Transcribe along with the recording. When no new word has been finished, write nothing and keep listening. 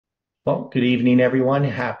Well, good evening, everyone.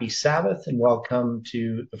 Happy Sabbath, and welcome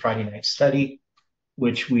to the Friday night study,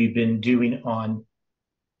 which we've been doing on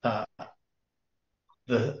uh,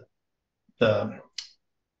 the the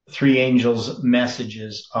three angels'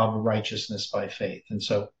 messages of righteousness by faith. And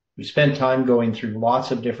so we spent time going through lots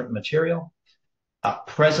of different material.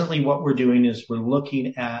 Presently, what we're doing is we're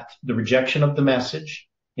looking at the rejection of the message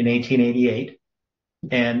in 1888,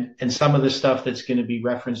 and some of the stuff that's going to be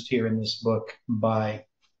referenced here in this book by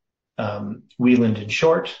Wieland and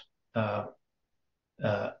Short. Uh,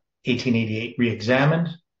 1888 Reexamined.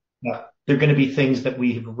 They're going to be things that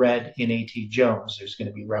we have read in A.T. Jones. There's going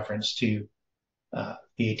to be reference to the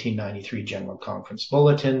 1893 General Conference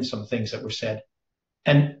Bulletin, some things that were said,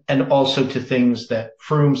 and also to things that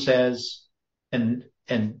Froome says and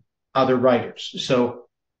other writers. So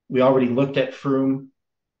we already looked at Froome,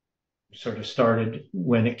 sort of started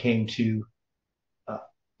when it came to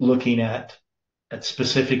looking at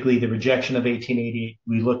specifically the rejection of 1888.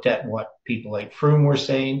 We looked at what people like Froome were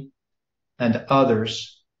saying and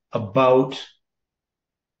others about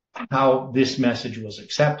how this message was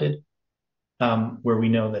accepted, where we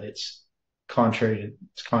know that it's contrary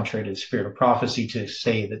to the spirit of prophecy to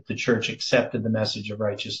say that the church accepted the message of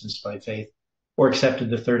righteousness by faith or accepted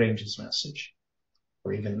the third angel's message,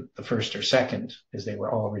 or even the first or second, as they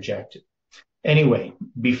were all rejected. Anyway,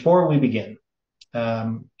 before we begin,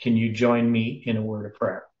 can you join me in a word of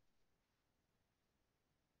prayer?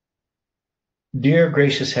 Dear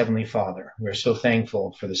gracious Heavenly Father, we're so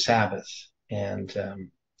thankful for the Sabbath and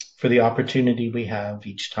for the opportunity we have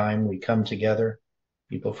each time we come together,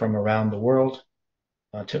 people from around the world,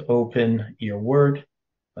 to open your word,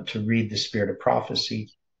 to read the spirit of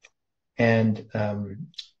prophecy and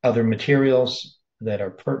other materials that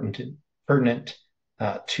are pertinent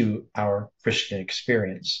to our Christian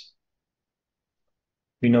experience.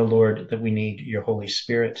 We know, Lord, that we need your Holy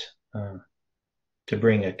Spirit to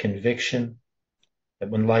bring a conviction,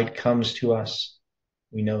 that when light comes to us,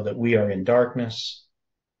 we know that we are in darkness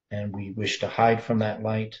and we wish to hide from that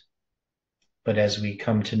light. But as we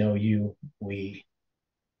come to know you, we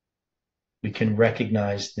can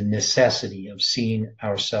recognize the necessity of seeing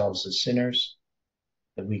ourselves as sinners,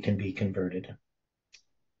 that we can be converted.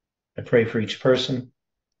 I pray for each person.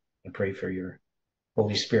 I pray for your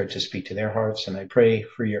Holy Spirit to speak to their hearts, and I pray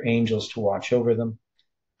for your angels to watch over them,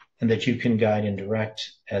 and that you can guide and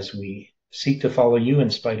direct as we seek to follow you in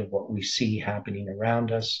spite of what we see happening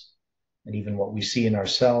around us and even what we see in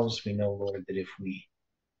ourselves. We know, Lord, that if we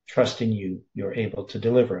trust in you, you're able to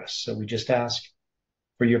deliver us. So we just ask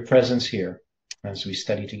for your presence here as we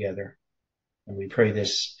study together. And we pray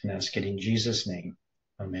this and ask it in Jesus' name.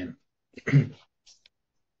 Amen.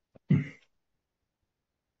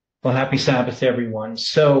 Well, happy Sabbath, everyone.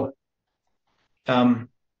 So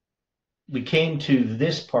we came to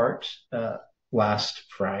this part last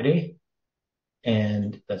Friday,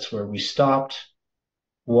 and that's where we stopped,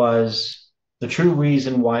 was the true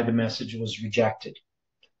reason why the message was rejected.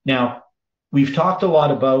 Now, we've talked a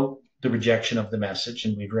lot about the rejection of the message,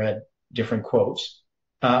 and we've read different quotes.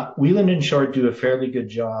 Wieland and Short do a fairly good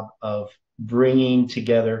job of bringing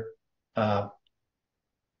together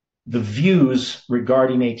the views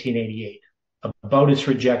regarding 1888, about its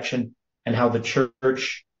rejection, and how the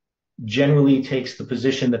church generally takes the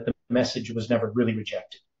position that the message was never really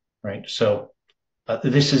rejected, right? So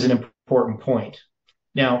this is an important point.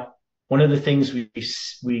 Now, one of the things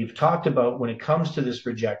we've talked about when it comes to this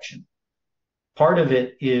rejection, part of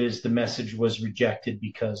it is the message was rejected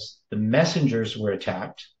because the messengers were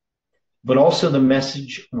attacked, but also the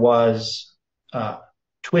message was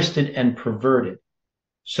twisted and perverted,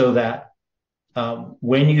 so that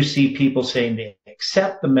when you see people saying they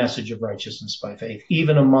accept the message of righteousness by faith,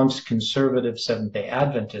 even amongst conservative Seventh-day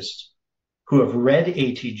Adventists who have read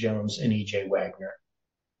A.T. Jones and E.J. Wagner,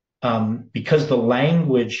 because the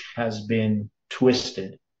language has been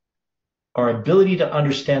twisted, our ability to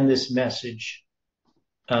understand this message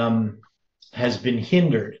has been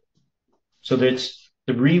hindered. So that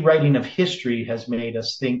the rewriting of history has made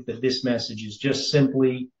us think that this message is just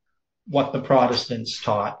simply what the Protestants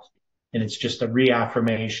taught, and it's just a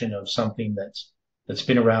reaffirmation of something that's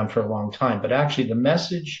been around for a long time. But actually, the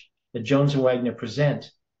message that Jones and Wagner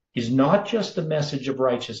present is not just the message of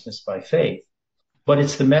righteousness by faith, but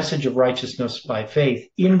it's the message of righteousness by faith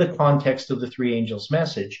in the context of the three angels'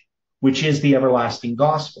 message, which is the everlasting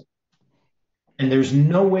gospel. And there's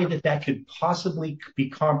no way that that could possibly be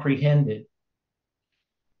comprehended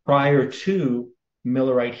prior to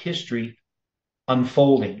Millerite history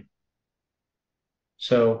unfolding.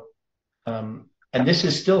 So, and this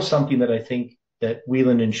is still something that I think that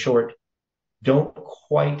Wieland and Short don't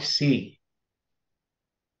quite see.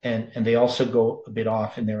 and they also go a bit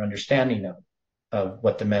off in their understanding of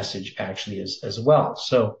what the message actually is as well.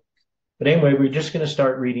 So, but anyway, we're just going to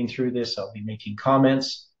start reading through this. I'll be making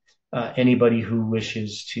comments. Anybody who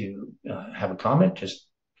wishes to have a comment, just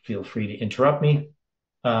feel free to interrupt me.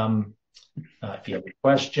 If you have a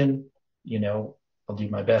question, I'll do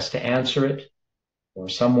my best to answer it, or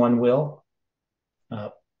someone will.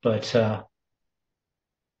 But I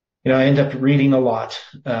end up reading a lot,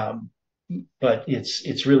 but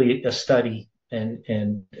it's really a study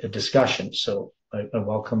and a discussion. So I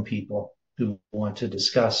welcome people who want to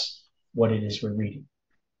discuss what it is we're reading.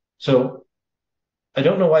 So I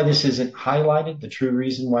don't know why this isn't highlighted, the true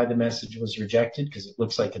reason why the message was rejected, because it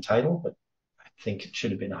looks like a title, but I think it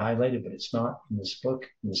should have been highlighted, but it's not in this book,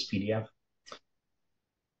 in this PDF.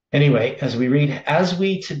 Anyway, as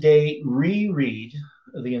we today reread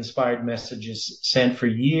the inspired messages sent for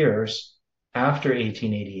years after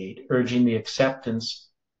 1888, urging the acceptance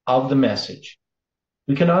of the message,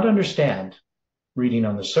 we cannot understand, reading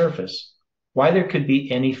on the surface, why there could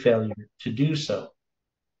be any failure to do so.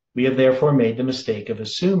 We have therefore made the mistake of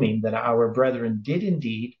assuming that our brethren did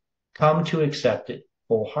indeed come to accept it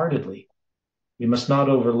wholeheartedly. We must not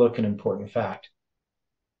overlook an important fact.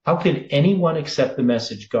 How could anyone accept the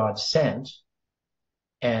message God sent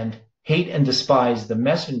and hate and despise the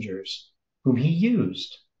messengers whom he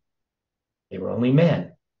used? They were only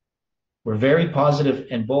men, were very positive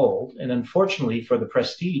and bold, and unfortunately for the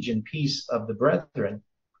prestige and peace of the brethren,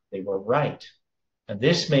 they were right. And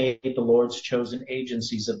this made the Lord's chosen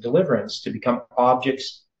agencies of deliverance to become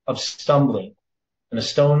objects of stumbling and a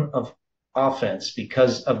stone of offense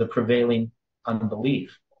because of the prevailing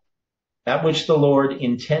unbelief. That which the Lord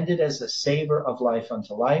intended as a savor of life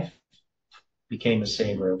unto life became a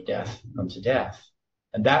savor of death unto death.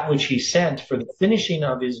 And that which he sent for the finishing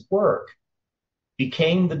of his work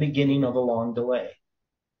became the beginning of a long delay.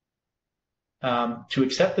 To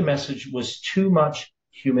accept the message was too much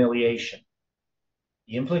humiliation.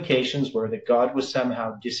 The implications were that God was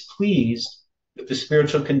somehow displeased with the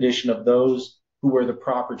spiritual condition of those who were the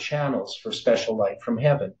proper channels for special light from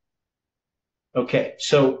heaven. Okay,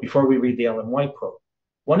 so before we read the Ellen White quote,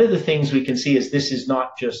 one of the things we can see is this is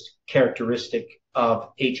not just characteristic of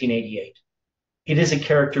 1888. It is a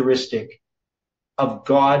characteristic of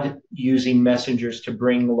God using messengers to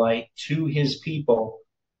bring light to his people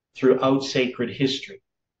throughout sacred history.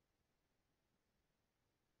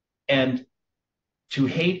 And to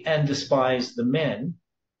hate and despise the men,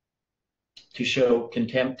 to show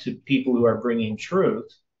contempt to people who are bringing truth,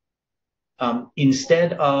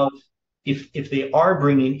 instead of, if they are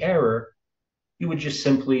bringing error, you would just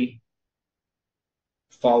simply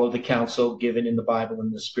follow the counsel given in the Bible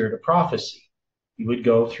in the spirit of prophecy. You would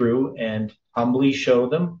go through and humbly show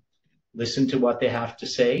them, listen to what they have to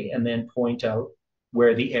say, and then point out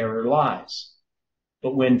where the error lies.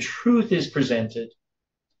 But when truth is presented,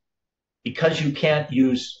 because you can't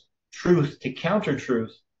use truth to counter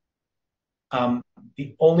truth,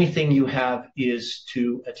 the only thing you have is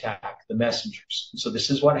to attack the messengers. So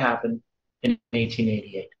this is what happened in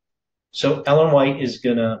 1888. So Ellen White is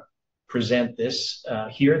going to present this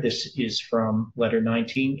here. This is from letter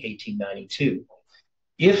 19, 1892.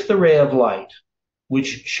 If the ray of light,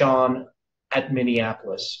 which shone at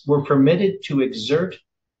Minneapolis, were permitted to exert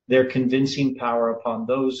their convincing power upon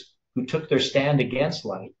those who took their stand against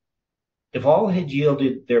light, if all had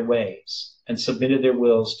yielded their ways and submitted their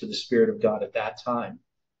wills to the Spirit of God at that time,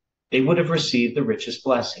 they would have received the richest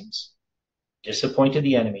blessings, disappointed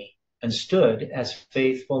the enemy, and stood as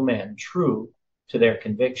faithful men true to their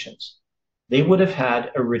convictions. They would have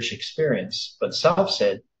had a rich experience, but self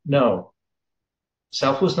said no.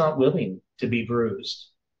 Self was not willing to be bruised.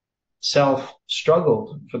 Self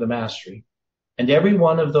struggled for the mastery, and every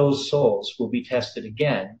one of those souls will be tested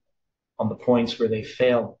again on the points where they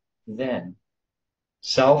failed then.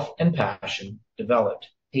 Self and passion developed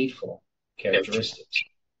hateful characteristics.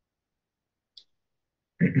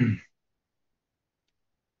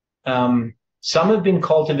 Some have been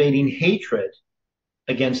cultivating hatred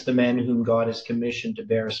against the men whom God has commissioned to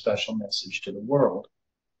bear a special message to the world.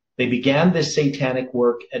 They began this satanic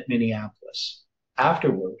work at Minneapolis.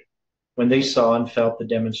 Afterward, when they saw and felt the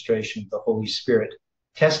demonstration of the Holy Spirit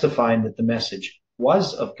testifying that the message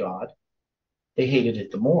was of God, they hated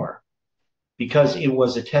it the more because it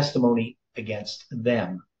was a testimony against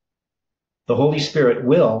them. The Holy Spirit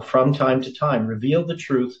will, from time to time, reveal the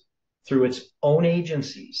truth through its own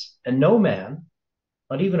agencies, and no man,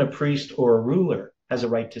 not even a priest or a ruler, has a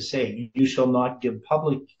right to say, you shall not give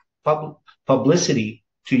publicity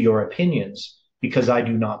to your opinions because I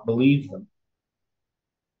do not believe them.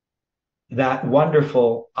 That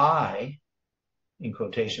wonderful I in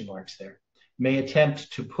quotation marks there, may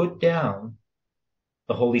attempt to put down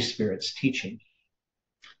the Holy Spirit's teaching.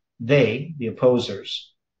 They, the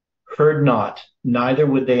opposers, heard not, neither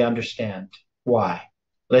would they understand. Why?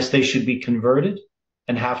 Lest they should be converted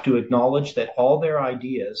and have to acknowledge that all their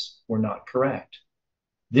ideas were not correct.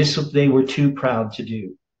 This they were too proud to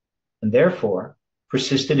do, and therefore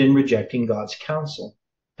persisted in rejecting God's counsel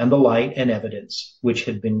and the light and evidence which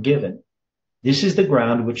had been given. This is the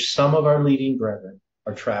ground which some of our leading brethren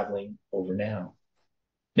are traveling over now.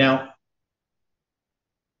 Now,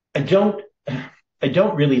 I don't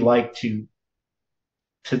really like to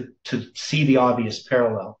see the obvious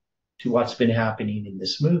parallel to what's been happening in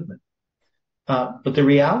this movement. But the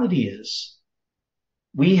reality is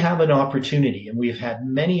we have an opportunity, and we've had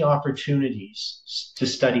many opportunities to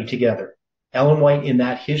study together. Ellen White in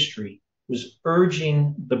that history was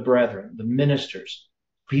urging the brethren, the ministers,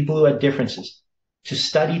 people who had differences, to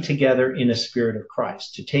study together in a spirit of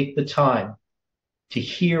Christ, to take the time to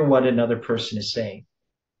hear what another person is saying,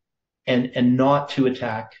 and not to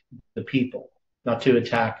attack the people, not to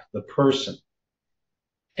attack the person.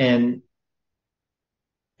 And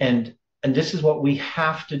this is what we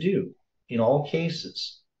have to do in all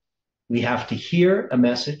cases. We have to hear a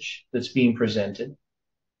message that's being presented,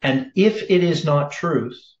 and if it is not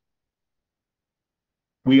truth,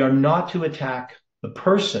 we are not to attack the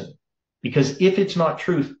person, because if it's not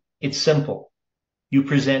truth, it's simple. You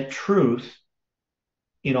present truth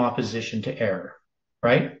in opposition to error,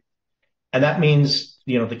 right? And that means,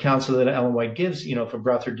 the counsel that Ellen White gives, if a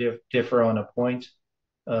brother differ on a point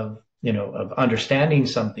of understanding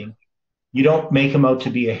something, you don't make him out to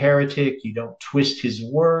be a heretic. You don't twist his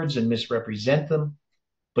words and misrepresent them,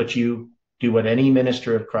 but you do what any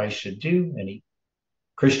minister of Christ should do, any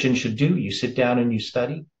Christian should do. You sit down and you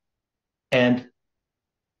study. And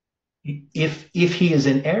if he is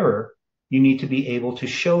in error, you need to be able to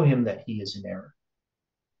show him that he is in error.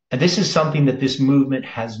 And this is something that this movement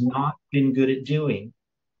has not been good at doing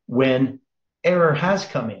when error has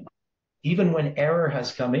come in. Even when error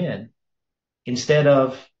has come in, instead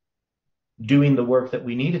of doing the work that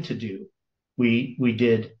we needed to do, we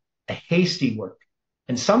did a hasty work.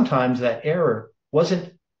 And sometimes that error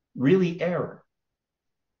wasn't really error.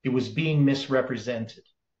 It was being misrepresented.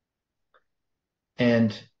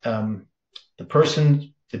 And the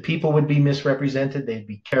people would be misrepresented. They'd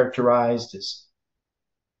be characterized as,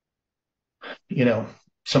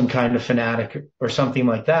 some kind of fanatic or something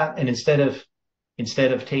like that. And instead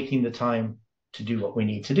of taking the time to do what we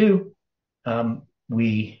need to do,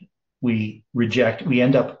 we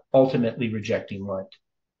end up ultimately rejecting light.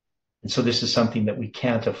 And so this is something that we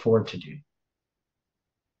can't afford to do.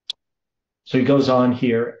 So he goes on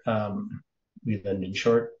here, we've been in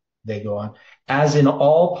short, they go on. As in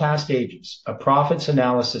all past ages, a prophet's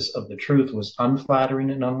analysis of the truth was unflattering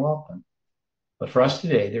and unwelcome. But for us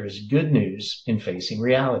today, there is good news in facing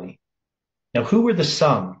reality. Now, who were the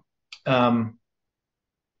some?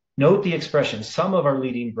 Note the expression, some of our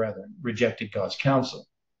leading brethren rejected God's counsel.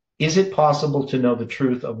 Is it possible to know the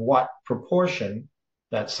truth of what proportion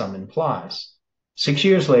that some implies? 6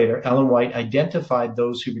 years later, Ellen White identified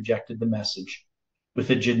those who rejected the message with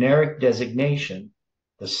a generic designation.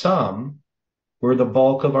 The some were the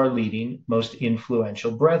bulk of our leading, most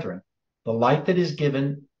influential brethren. The light that is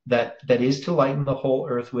given, that is to lighten the whole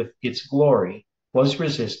earth with its glory, was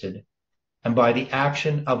resisted, and by the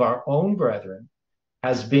action of our own brethren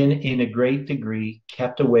has been in a great degree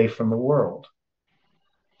kept away from the world.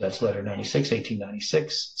 That's letter 96,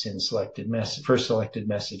 1896. It's in first selected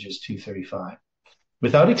messages 235.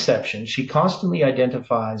 Without exception, she constantly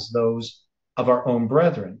identifies those of our own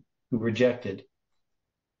brethren who rejected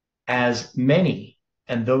as many,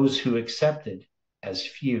 and those who accepted as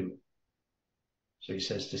few. So he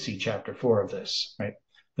says to see chapter 4 of this, right?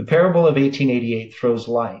 The parable of 1888 throws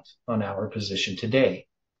light on our position today.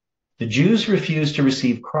 The Jews refused to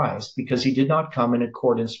receive Christ because he did not come in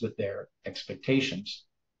accordance with their expectations.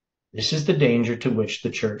 This is the danger to which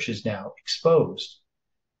the church is now exposed,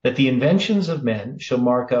 that the inventions of men shall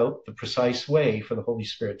mark out the precise way for the Holy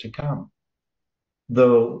Spirit to come.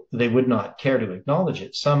 Though they would not care to acknowledge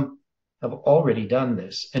it, some have already done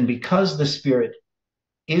this. And because the Spirit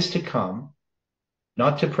is to come,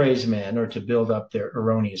 not to praise men or to build up their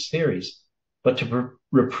erroneous theories, but to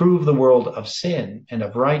reprove the world of sin and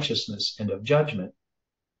of righteousness and of judgment,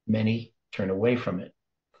 many turn away from it.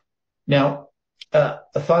 Now, a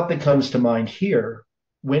thought that comes to mind here,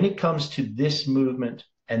 when it comes to this movement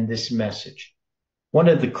and this message, one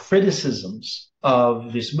of the criticisms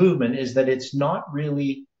of this movement is that it's not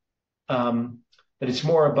really, that it's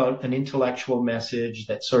more about an intellectual message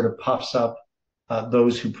that sort of puffs up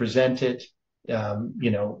those who present it.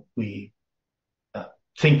 We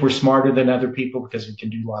think we're smarter than other people because we can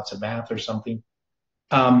do lots of math or something.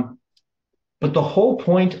 But the whole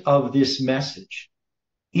point of this message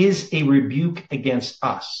is a rebuke against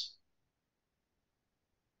us.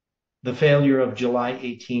 The failure of July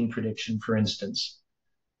 18 prediction, for instance,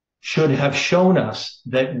 should have shown us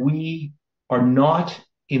that we are not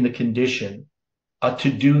in the condition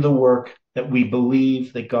to do the work that we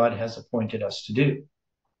believe that God has appointed us to do.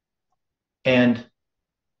 And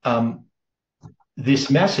this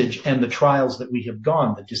message and the trials that we have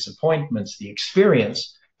gone, the disappointments, the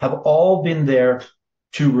experience, have all been there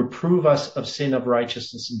to reprove us of sin, of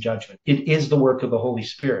righteousness, and judgment. It is the work of the Holy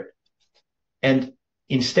Spirit. And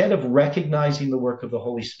instead of recognizing the work of the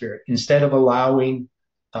Holy Spirit, instead of allowing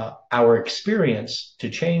our experience to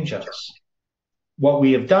change us, what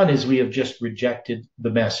we have done is we have just rejected the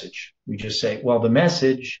message. We just say, well, the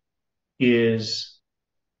message is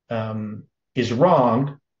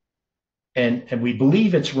wrong, and we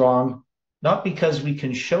believe it's wrong, not because we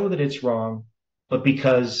can show that it's wrong, but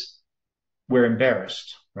because we're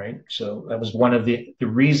embarrassed, right? So that was one of the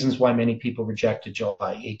reasons why many people rejected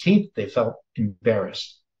July 18th. They felt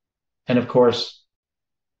embarrassed. And of course,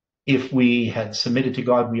 if we had submitted to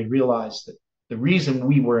God, we had realized that the reason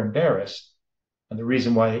we were embarrassed and the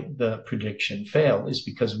reason why the prediction failed is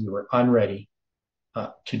because we were unready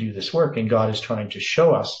to do this work. And God is trying to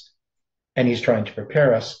show us, and he's trying to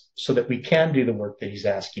prepare us so that we can do the work that he's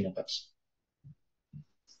asking of us.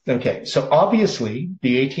 Okay, so obviously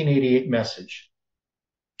the 1888 message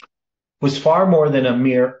was far more than a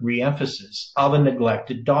mere re-emphasis of a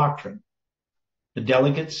neglected doctrine. The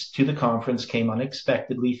delegates to the conference came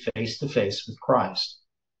unexpectedly face to face with Christ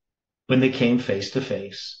when they came face to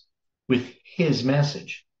face with his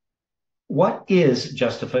message. What is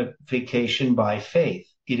justification by faith?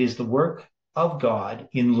 It is the work of God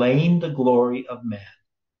in laying the glory of man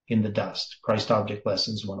in the dust. Christ Object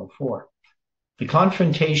Lessons 104. The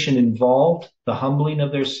confrontation involved the humbling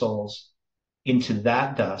of their souls into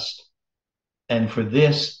that dust, and for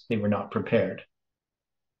this they were not prepared.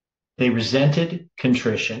 They resented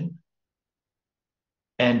contrition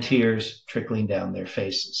and tears trickling down their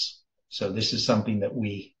faces. So this is something that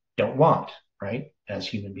we don't want, right, as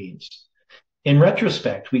human beings. In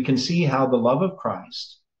retrospect, we can see how the love of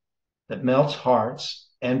Christ that melts hearts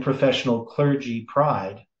and professional clergy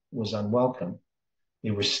pride was unwelcome.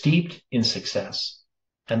 They were steeped in success,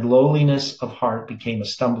 and lowliness of heart became a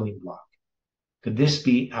stumbling block. Could this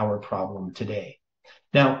be our problem today?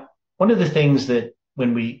 Now, one of the things that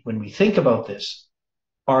when we think about this,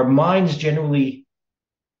 our minds generally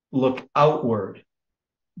look outward.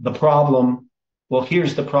 The problem, well,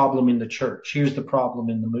 here's the problem in the church. Here's the problem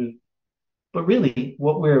in the movement. But really,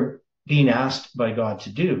 what we're being asked by God to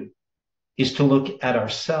do is to look at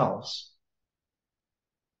ourselves.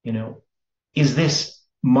 Is this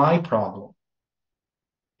my problem?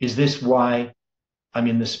 Is this why I'm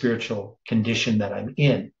in the spiritual condition that I'm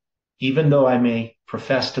in? Even though I may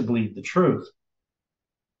profess to believe the truth,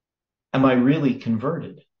 am I really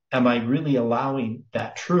converted? Am I really allowing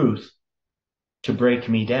that truth to break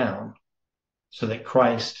me down so that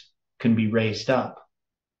Christ can be raised up?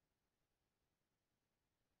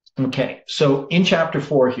 Okay, so in chapter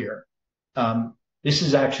 4 here, this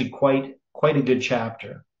is actually quite a good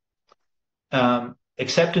chapter.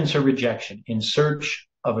 Acceptance or rejection in search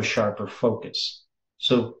of a sharper focus.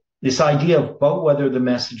 So this idea about whether the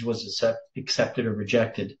message was accepted or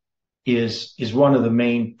rejected is one of the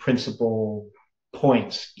main principal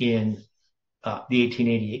points in the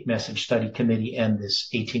 1888 Message Study Committee and this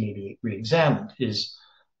 1888 Reexamined.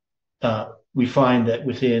 We find that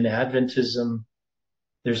within Adventism,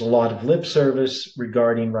 there's a lot of lip service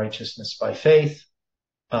regarding righteousness by faith.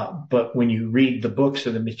 But when you read the books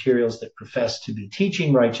or the materials that profess to be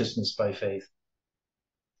teaching righteousness by faith,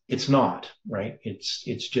 it's not, right?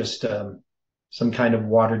 It's just some kind of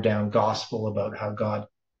watered down gospel about how God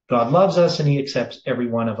loves us and he accepts every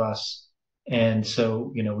one of us. And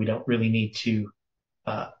so, we don't really need to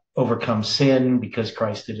overcome sin because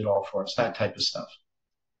Christ did it all for us, that type of stuff.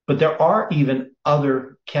 But there are even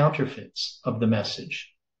other counterfeits of the message.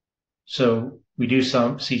 So we do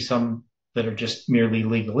see some that are just merely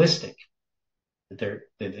legalistic. They're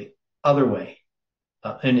the other way.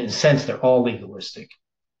 And in a sense, they're all legalistic.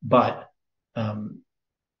 But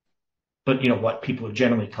what people would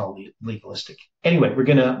generally call legalistic. Anyway, we're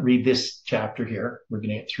going to read this chapter here. We're going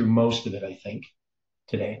to get through most of it, I think,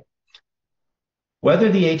 today.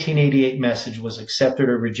 Whether the 1888 message was accepted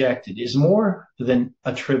or rejected is more than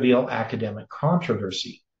a trivial academic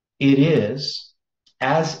controversy. It is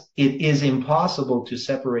impossible to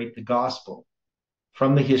separate the gospel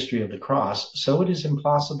from the history of the cross, so it is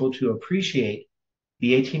impossible to appreciate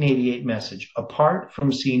the 1888 message apart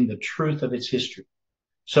from seeing the truth of its history.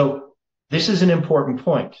 So this is an important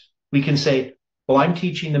point. We can say, well, I'm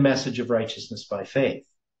teaching the message of righteousness by faith,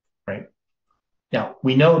 right? Now,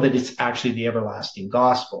 we know that it's actually the everlasting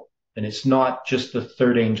gospel, and it's not just the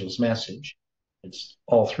third angel's message. It's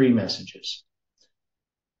all three messages.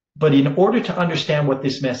 But in order to understand what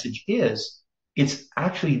this message is, it's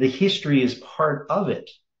actually the history is part of it.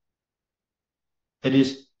 That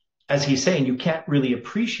is, as he's saying, you can't really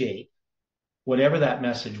appreciate whatever that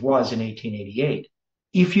message was in 1888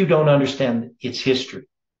 if you don't understand its history.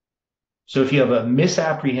 So if you have a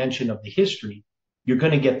misapprehension of the history, you're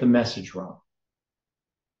going to get the message wrong.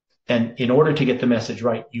 And in order to get the message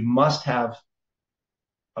right, you must have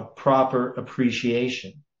a proper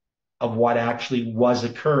appreciation of what actually was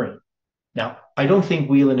occurring. Now, I don't think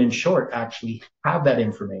Whelan and Short actually have that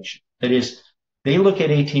information. That is, they look at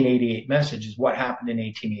 1888 messages, what happened in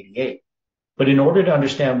 1888. But in order to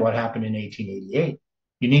understand what happened in 1888,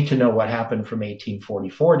 you need to know what happened from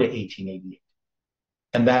 1844 to 1888.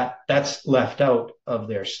 And that's left out of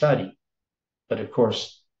their study. But of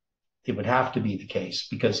course, it would have to be the case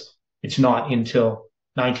because it's not until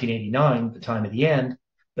 1989, the time of the end,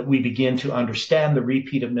 that we begin to understand the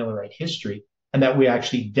repeat of Millerite history and that we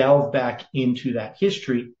actually delve back into that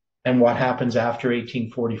history and what happens after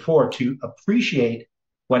 1844 to appreciate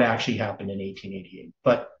what actually happened in 1888.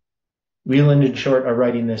 But Whelan and Short are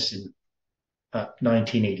writing this in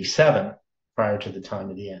 1987, prior to the time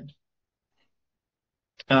of the end.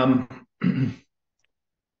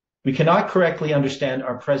 We cannot correctly understand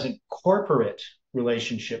our present corporate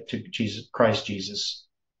relationship to Christ Jesus.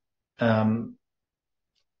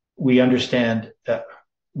 We understand that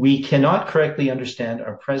we cannot correctly understand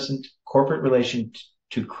our present corporate relation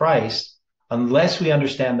to Christ unless we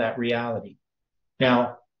understand that reality.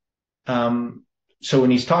 Now, so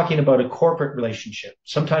when he's talking about a corporate relationship,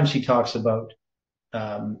 sometimes he talks about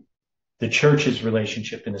the church's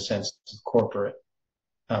relationship in a sense of corporate.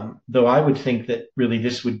 Though I would think that really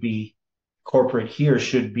this would be corporate here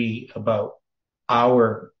should be about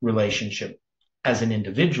our relationship as an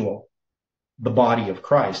individual, the body of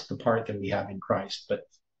Christ, the part that we have in Christ. But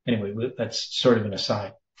anyway, that's sort of an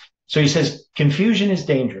aside. So he says, confusion is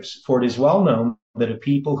dangerous, for it is well known that a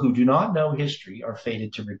people who do not know history are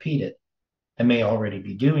fated to repeat it and may already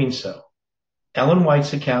be doing so. Ellen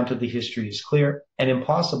White's account of the history is clear and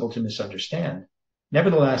impossible to misunderstand.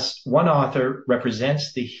 Nevertheless, one author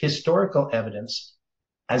represents the historical evidence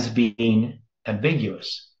as being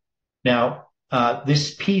ambiguous. Now,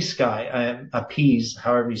 this Pease guy, Pease,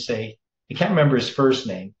 however you say, I can't remember his first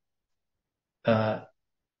name.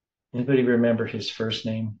 Anybody remember his first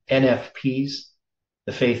name? N.F. Pease,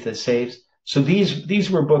 The Faith That Saves. So these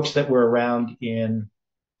were books that were around in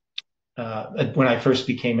when I first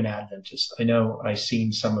became an Adventist. I know I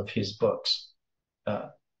seen some of his books,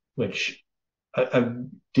 which I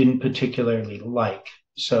didn't particularly like.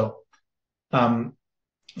 So I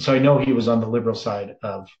know he was on the liberal side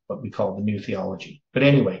of what we call the New Theology. But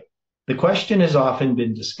anyway, the question has often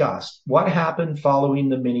been discussed. What happened following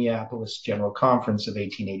the Minneapolis General Conference of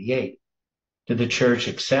 1888? Did the church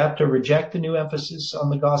accept or reject the new emphasis on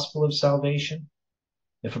the gospel of salvation?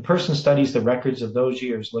 If a person studies the records of those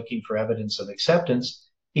years looking for evidence of acceptance,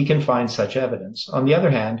 he can find such evidence. On the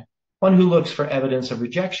other hand, one who looks for evidence of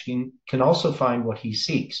rejection can also find what he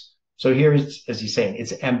seeks. So here, as he's saying,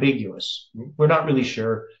 it's ambiguous. We're not really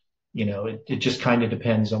sure. It just kind of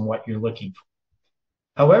depends on what you're looking for.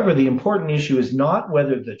 However, the important issue is not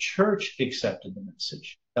whether the church accepted the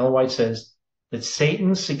message. Ellen White says that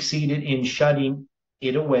Satan succeeded in shutting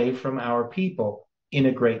it away from our people in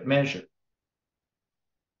a great measure.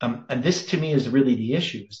 And this to me is really the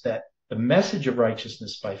issue, is that the message of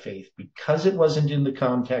righteousness by faith, because it wasn't in the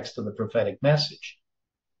context of the prophetic message,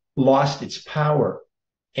 lost its power.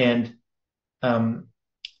 And so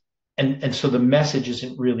the message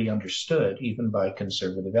isn't really understood, even by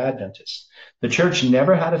conservative Adventists. The church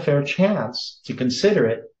never had a fair chance to consider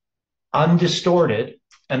it undistorted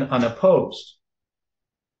and unopposed,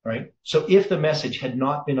 right? So if the message had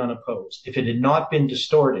not been unopposed, if it had not been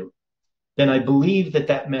distorted, then I believe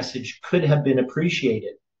that message could have been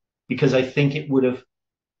appreciated, because I think it would have,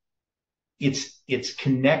 its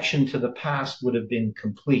connection to the past would have been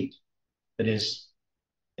complete. That is,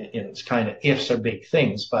 it's kind of ifs are big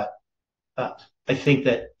things, but I think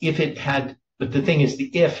that if it had, but the thing is, the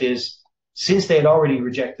if is, since they had already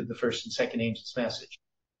rejected the first and second angel's message,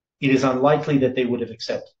 it is unlikely that they would have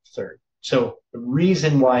accepted the third. So the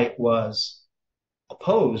reason why it was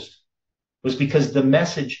opposed was because the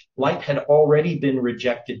message, light, had already been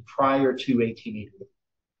rejected prior to 1888.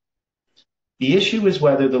 The issue is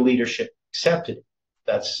whether the leadership accepted it.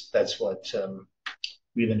 That's what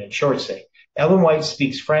we then in short say. Ellen White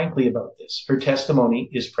speaks frankly about this. Her testimony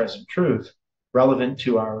is present truth, relevant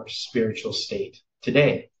to our spiritual state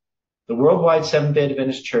today. The worldwide Seventh-day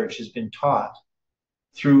Adventist Church has been taught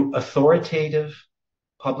through authoritative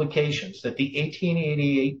publications that the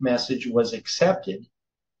 1888 message was accepted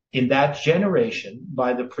in that generation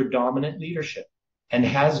by the predominant leadership and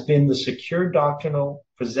has been the secure doctrinal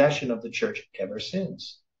possession of the church ever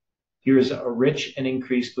since. Here is a rich and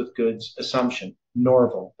increased with goods assumption.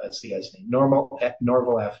 Norval, that's the guy's name. Norval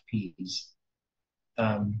FPs,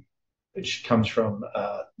 which comes from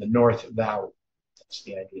the North Valley. That's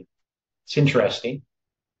the idea. It's interesting.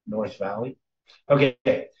 North Valley. Okay,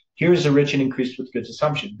 here's a rich and increased with goods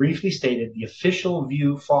assumption. Briefly stated, the official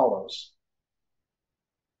view follows.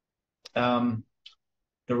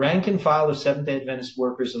 The rank and file of Seventh-day Adventist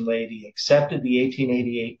workers and laity accepted the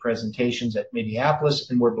 1888 presentations at Minneapolis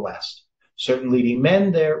and were blessed. Certain leading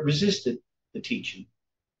men there resisted the teaching.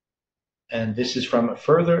 And this is from a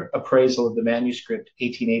further appraisal of the manuscript,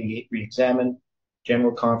 1888 Reexamined,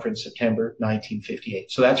 General Conference, September 1958.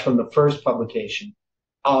 So that's from the first publication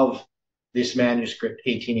of this manuscript,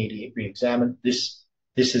 1888 Reexamined. This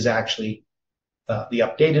is actually the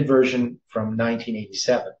updated version from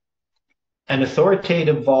 1987. An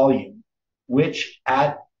authoritative volume, which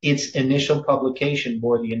at its initial publication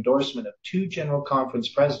bore the endorsement of 2 General Conference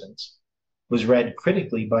presidents, was read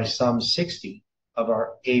critically by some 60 of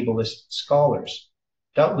our ablest scholars.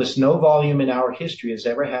 Doubtless no volume in our history has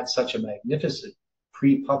ever had such a magnificent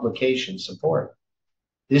pre-publication support.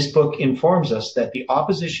 This book informs us that the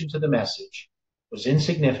opposition to the message was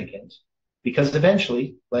insignificant because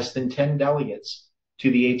eventually less than 10 delegates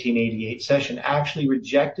to the 1888 session actually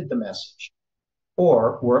rejected the message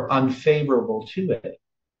or were unfavorable to it.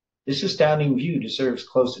 This astounding view deserves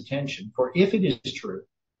close attention, for if it is true,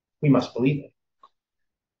 we must believe it.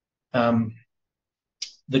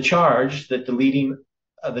 The charge that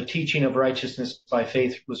the teaching of righteousness by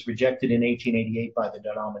faith was rejected in 1888 by the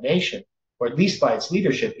denomination, or at least by its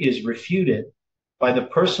leadership, is refuted by the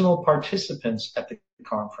personal participants at the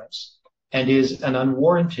conference and is an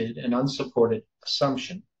unwarranted and unsupported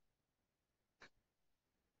assumption.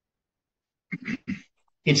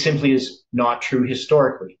 It simply is not true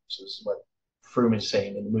historically. So this is what Froome is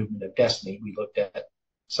saying in the Movement of Destiny. We looked at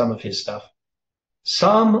some of his stuff.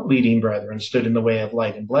 Some leading brethren stood in the way of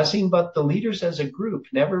light and blessing, but the leaders as a group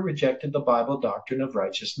never rejected the Bible doctrine of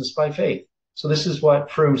righteousness by faith. So this is what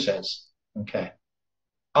Froome says. Okay.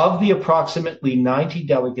 Of the approximately 90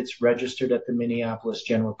 delegates registered at the Minneapolis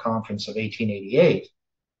General Conference of 1888,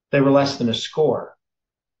 there were less than a score,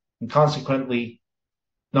 and consequently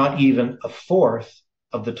not even a fourth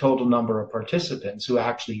of the total number of participants who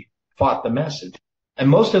actually fought the message. And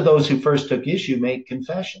most of those who first took issue made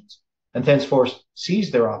confessions and thenceforth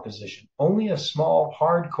ceased their opposition. Only a small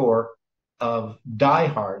hardcore of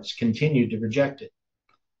diehards continued to reject it.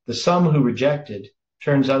 The sum who rejected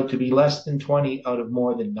turns out to be less than 20 out of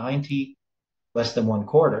more than 90, less than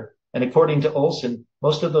 1/4. And according to Olson,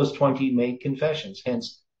 most of those 20 made confessions,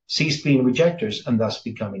 hence ceased being rejectors and thus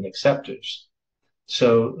becoming acceptors.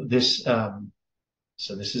 So this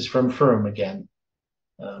is from Froome again,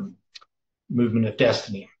 Movement of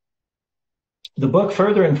Destiny. The book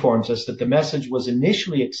further informs us that the message was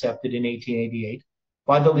initially accepted in 1888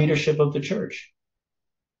 by the leadership of the church.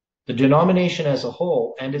 The denomination as a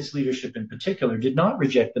whole, and its leadership in particular, did not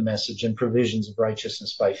reject the message and provisions of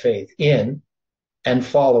righteousness by faith in and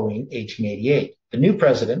following 1888. The new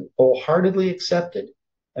president wholeheartedly accepted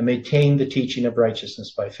and maintained the teaching of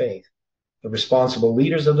righteousness by faith. The responsible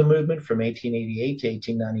leaders of the movement from 1888 to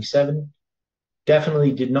 1897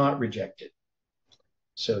 definitely did not reject it.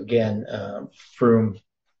 So again, Froome,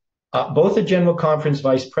 both the General Conference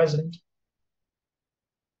vice president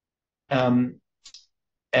and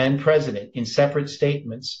president in separate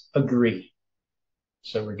statements agree.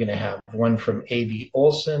 So we're going to have one from A.B.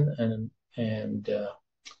 Olson and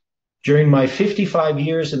during my 55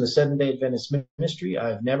 years in the Seventh-day Adventist ministry,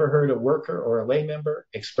 I've never heard a worker or a lay member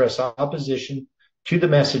express opposition to the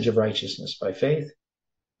message of righteousness by faith.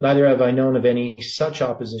 Neither have I known of any such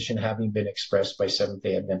opposition having been expressed by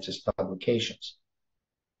Seventh-day Adventist publications.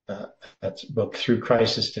 That's a book, Through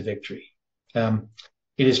Crisis to Victory. It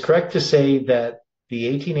is correct to say that the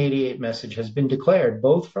 1888 message has been declared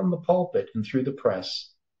both from the pulpit and through the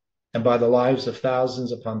press, and by the lives of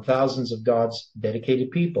thousands upon thousands of God's dedicated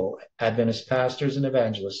people. Adventist pastors and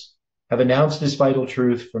evangelists have announced this vital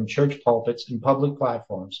truth from church pulpits and public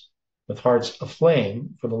platforms with hearts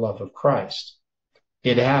aflame for the love of Christ.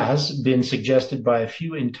 It has been suggested by a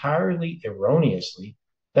few entirely erroneously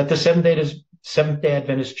that the Seventh-day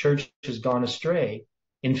Adventist Church has gone astray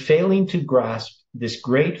in failing to grasp this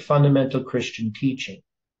great fundamental Christian teaching.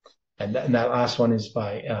 And that last one is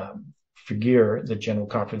by Figueroa, the General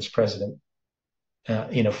Conference president,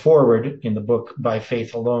 in a foreword in the book By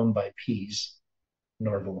Faith Alone by Pease,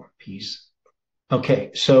 Norval Pease.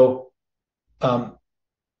 Okay, so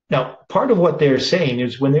now part of what they're saying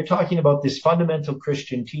is when they're talking about this fundamental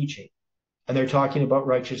Christian teaching and they're talking about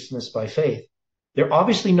righteousness by faith, they're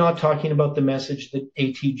obviously not talking about the message that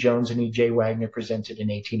A.T. Jones and E.J. Wagner presented in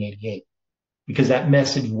 1888, because that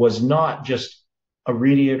message was not just a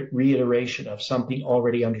reiteration of something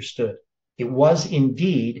already understood. It was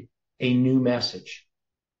indeed a new message.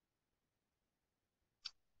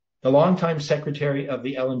 The longtime secretary of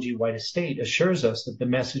the Ellen G. White estate assures us that the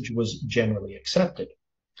message was generally accepted.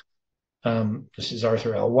 This is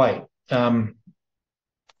Arthur L. White.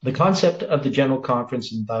 The concept of the General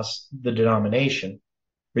Conference, and thus the denomination,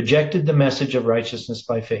 rejected the message of righteousness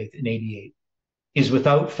by faith in 88, is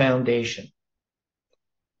without foundation.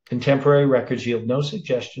 Contemporary records yield no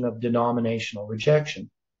suggestion of denominational rejection.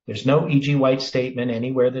 There's no E.G. White statement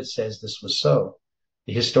anywhere that says this was so.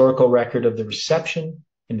 The historical record of the reception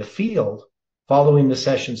in the field following the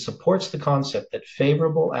session supports the concept that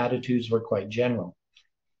favorable attitudes were quite general.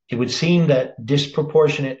 It would seem that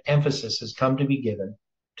disproportionate emphasis has come to be given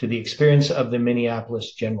to the experience of the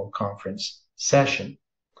Minneapolis General Conference session.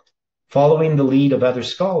 Following the lead of other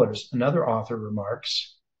scholars, another author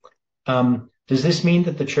remarks, does this mean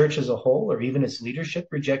that the church as a whole, or even its leadership,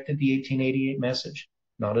 rejected the 1888 message?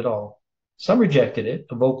 Not at all. Some rejected it,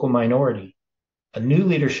 a vocal minority. A new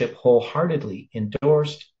leadership wholeheartedly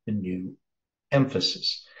endorsed the new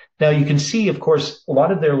emphasis. Now you can see, of course, a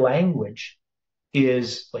lot of their language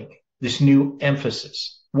is like this new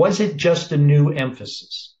emphasis. Was it just a new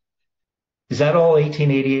emphasis? Is that all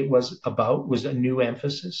 1888 was about, was a new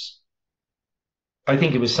emphasis? I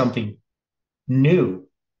think it was something new,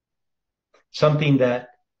 something that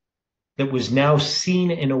was now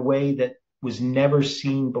seen in a way that was never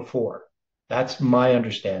seen before. That's my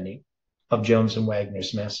understanding of Jones and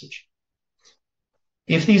Wagner's message.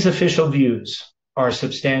 If these official views are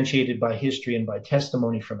substantiated by history and by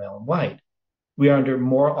testimony from Ellen White, we are under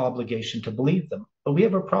more obligation to believe them. But we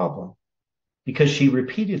have a problem, because she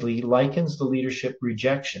repeatedly likens the leadership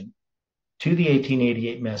rejection to the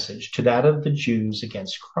 1888 message to that of the Jews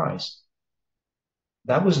against Christ.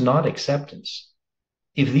 That was not acceptance.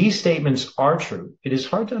 If these statements are true, it is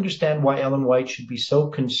hard to understand why Ellen White should be so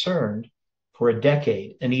concerned for a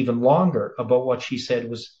decade and even longer about what she said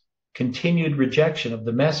was continued rejection of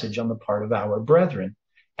the message on the part of our brethren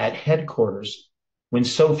at headquarters when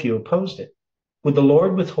so few opposed it. Would the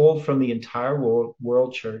Lord withhold from the entire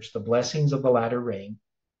world church the blessings of the latter rain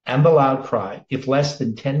and the loud cry if less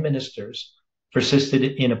than 10 ministers persisted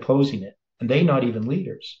in opposing it, and they not even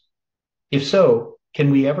leaders? If so, can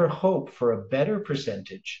we ever hope for a better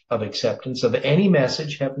percentage of acceptance of any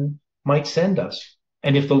message heaven might send us?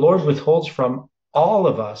 And if the Lord withholds from all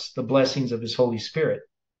of us the blessings of his Holy Spirit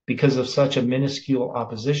because of such a minuscule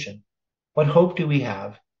opposition, what hope do we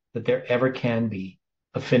have that there ever can be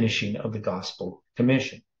a finishing of the gospel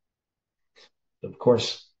commission? Of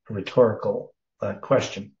course, a rhetorical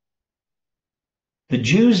question. The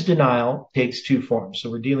Jews' denial takes two forms. So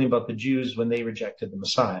we're dealing about the Jews when they rejected the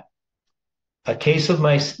Messiah. A case of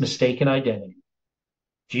mistaken identity.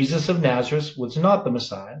 Jesus of Nazareth was not the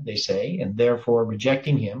Messiah, they say, and therefore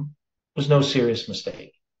rejecting him was no serious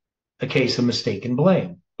mistake. A case of mistaken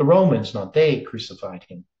blame. The Romans, not they, crucified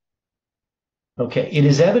him. Okay, it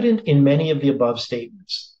is evident in many of the above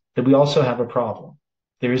statements that we also have a problem.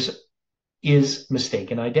 There is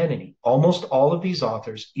mistaken identity. Almost all of these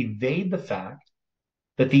authors evade the fact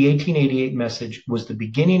that the 1888 message was the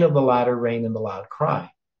beginning of the latter rain and the loud cry.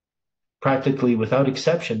 Practically without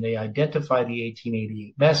exception, they identify the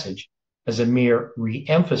 1888 message as a mere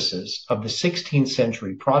re-emphasis of the 16th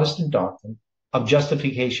century Protestant doctrine of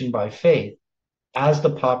justification by faith as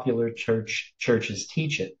the popular churches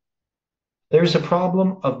teach it. There is a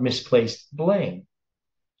problem of misplaced blame.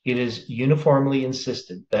 It is uniformly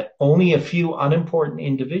insisted that only a few unimportant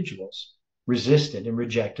individuals resisted and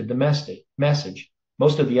rejected the message,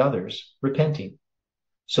 most of the others repenting,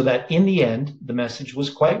 so that in the end, the message was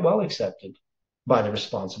quite well accepted by the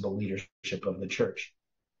responsible leadership of the church.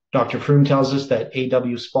 Dr. Froome tells us that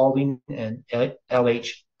A.W. Spalding and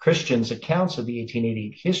L.H. Christian's accounts of the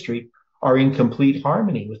 1888 history are in complete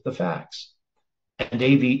harmony with the facts. And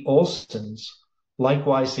A.V. Olson's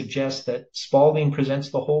likewise suggests that Spalding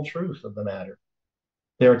presents the whole truth of the matter.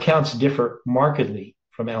 Their accounts differ markedly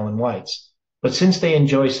from Ellen White's, but since they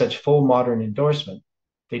enjoy such full modern endorsement,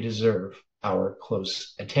 they deserve our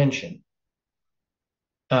close attention.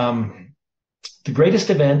 The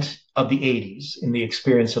greatest event of the 80s in the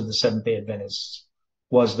experience of the Seventh-day Adventists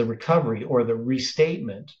was the recovery or the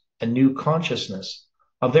restatement, a new consciousness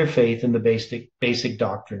of their faith in the basic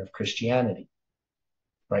doctrine of Christianity,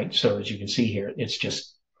 right? So as you can see here, it's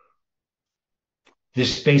just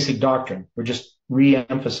this basic doctrine. We're just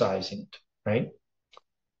re-emphasizing it, right?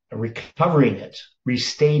 Recovering it,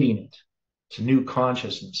 restating it. It's a new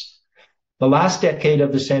consciousness. The last decade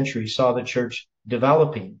of the century saw the church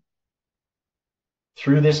developing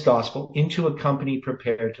through this gospel into a company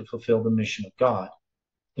prepared to fulfill the mission of God.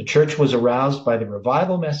 The church was aroused by the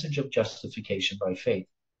revival message of justification by faith.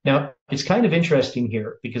 Now, it's kind of interesting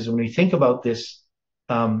here because when we think about this,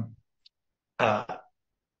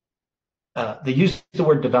 they use the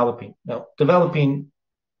word developing. Now, developing,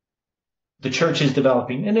 the church is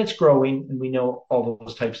developing and it's growing, and we know all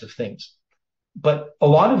those types of things. But a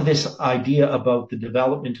lot of this idea about the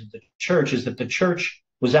development of the church is that the church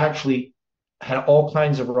was actually had all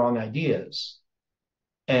kinds of wrong ideas.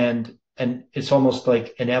 And it's almost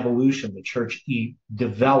like an evolution. The church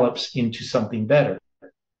develops into something better,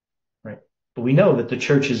 right? But we know that the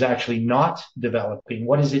church is actually not developing.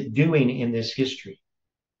 What is it doing in this history?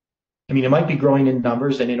 I mean, it might be growing in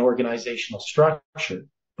numbers and in organizational structure,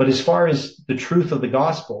 but as far as the truth of the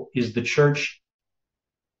gospel, is the church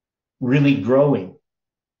really growing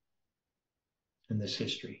in this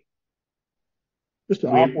history? Just an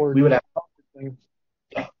awkward we would have, thing.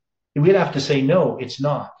 we'd have to say, no, it's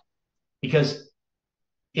not. Because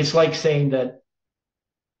it's like saying that,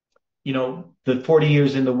 you know, the 40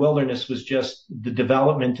 years in the wilderness was just the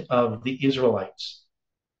development of the Israelites.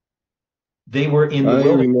 They were in the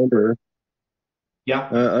wilderness. Remember.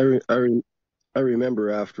 Yeah. I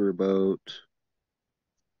remember after about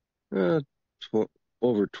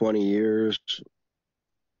over 20 years,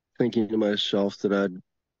 thinking to myself that I'd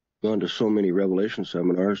gone to so many Revelation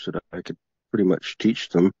seminars that I could pretty much teach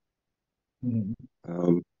them.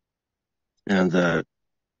 Mm-hmm. And that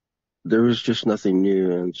there was just nothing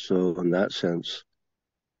new. And so in that sense,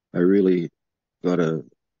 I really got a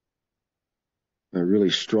really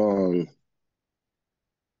strong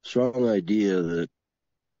idea that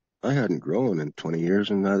I hadn't grown in 20 years,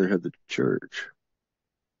 and neither had the church.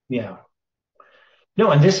 Yeah. No,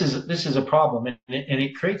 and this is a problem, and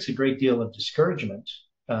it creates a great deal of discouragement.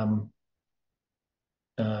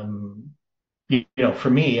 You know, for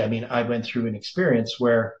me, I mean, I went through an experience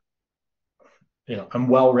where, you know, I'm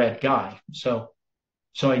a well-read guy. So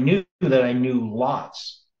I knew that I knew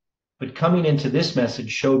lots, but coming into this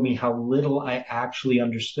message showed me how little I actually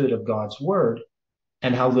understood of God's word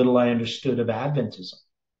and how little I understood of Adventism.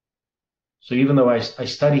 So even though I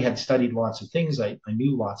had studied lots of things, I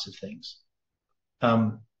knew lots of things.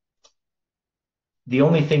 The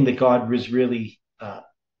only thing that God was really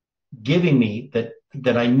giving me that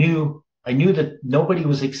I knew that nobody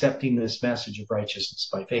was accepting this message of righteousness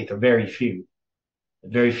by faith, or very few.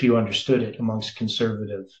 Very few understood it amongst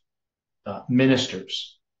conservative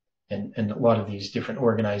ministers and a lot of these different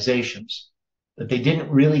organizations, that they didn't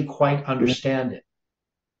really quite understand it.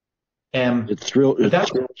 It thrills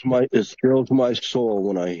my soul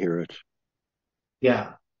when I hear it.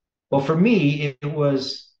 Yeah. Well, for me, it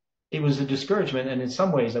was a discouragement, and in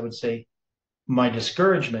some ways, I would say my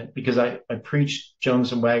discouragement, because I preached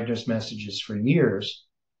Jones and Wagner's messages for years,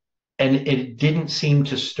 and it didn't seem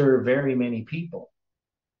to stir very many people.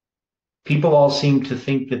 People all seemed to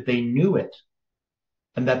think that they knew it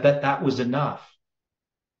and that was enough.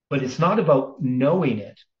 But it's not about knowing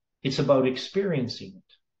it. It's about experiencing it.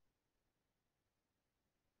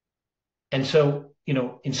 And so, you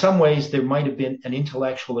know, in some ways, there might have been an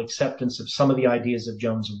intellectual acceptance of some of the ideas of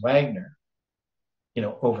Jones and Wagner, you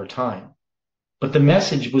know, over time. But the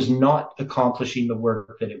message was not accomplishing the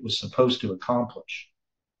work that it was supposed to accomplish.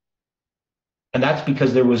 And that's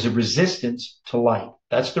because there was a resistance to light.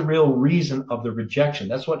 That's the real reason of the rejection.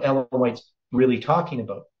 That's what Ellen White's really talking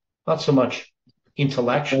about. Not so much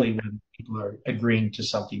intellectually when people are agreeing to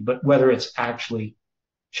something, but whether it's actually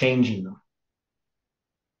changing them.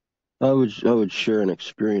 I would share an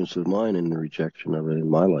experience of mine in the rejection of it in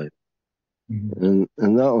my life. Mm-hmm.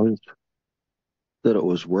 And that was that it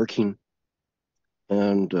was working,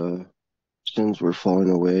 and sins were falling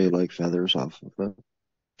away like feathers off of a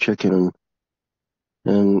chicken.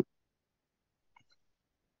 And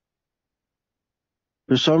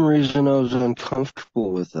for some reason, I was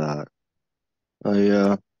uncomfortable with that.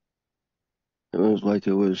 It was like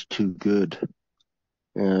it was too good.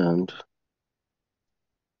 And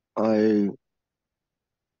I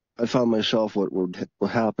I found myself what would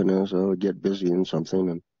happen is I would get busy in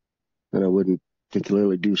something, and I wouldn't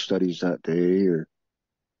particularly do studies that day, or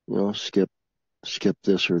skip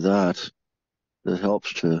this or that. That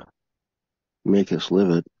helps to make us live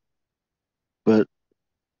it. But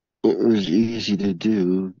it was easy to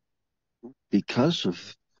do because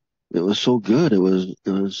of it was so good. It was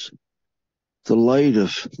the light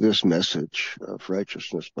of this message of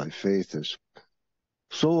righteousness by faith is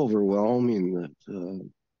so overwhelming that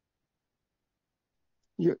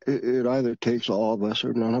it either takes all of us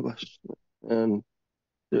or none of us. And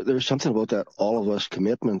there's something about that all of us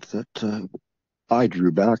commitment that I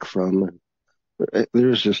drew back from.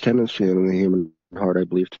 There's this tendency in the human heart, I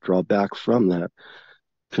believe, to draw back from that,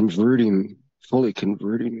 fully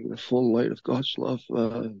converting the full light of God's love,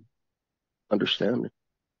 understanding.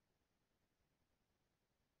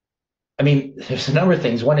 I mean, there's a number of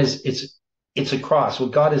things. One is it's a cross.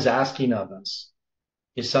 What God is asking of us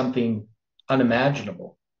is something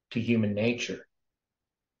unimaginable to human nature.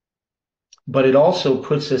 But it also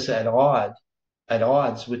puts us at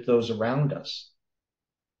odds with those around us.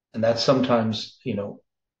 And that's sometimes,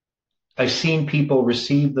 I've seen people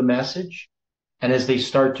receive the message, and as they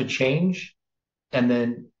start to change, and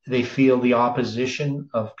then they feel the opposition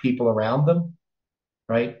of people around them,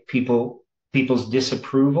 right? People's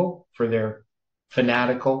disapproval for their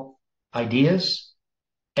fanatical ideas.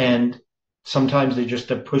 And sometimes they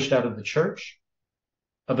just are pushed out of the church.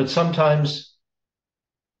 But sometimes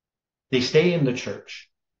they stay in the church,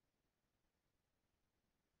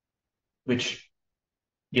 which,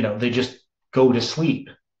 they just go to sleep,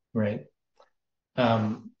 right?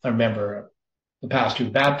 I remember the pastor who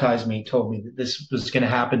baptized me told me that this was going to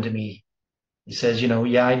happen to me. He says,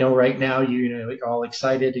 yeah, I know right now you're all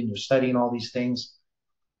excited and you're studying all these things.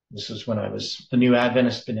 This was when I was a new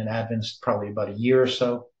Adventist, been an Adventist probably about a year or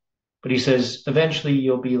so. But he says, eventually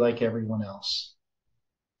you'll be like everyone else.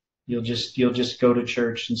 You'll just go to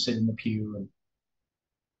church and sit in the pew.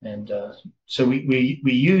 And so we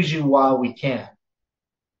use you while we can.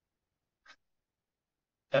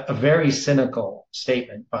 A very cynical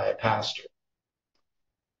statement by a pastor.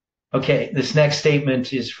 Okay, this next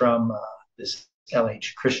statement is from this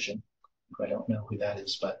L.H. Christian. I don't know who that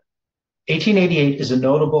is, but 1888 is a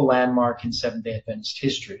notable landmark in Seventh-day Adventist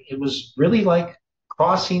history. It was really like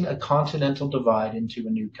crossing a continental divide into a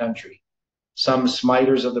new country. Some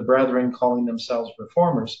smiters of the brethren, calling themselves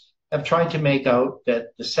reformers, have tried to make out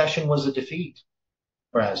that the session was a defeat,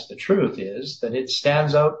 whereas the truth is that it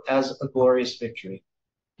stands out as a glorious victory.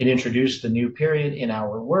 It introduced the new period in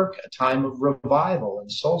our work, a time of revival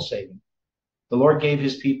and soul saving. The Lord gave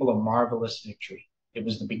his people a marvelous victory. It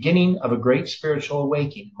was the beginning of a great spiritual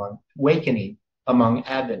awakening among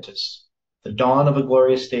Adventists, the dawn of a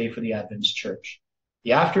glorious day for the Adventist Church.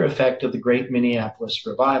 The after effect of the great Minneapolis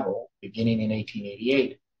revival, beginning in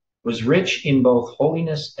 1888, was rich in both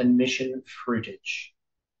holiness and mission fruitage.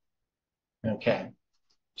 Okay,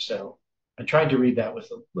 so I tried to read that with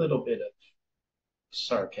a little bit of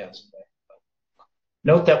sarcasm there.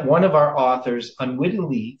 Note that one of our authors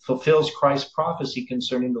unwittingly fulfills Christ's prophecy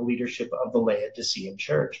concerning the leadership of the Laodicean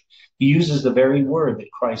church. He uses the very word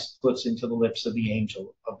that Christ puts into the lips of the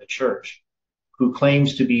angel of the church, who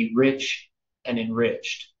claims to be rich and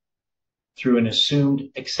enriched through an assumed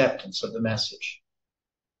acceptance of the message.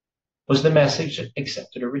 Was the message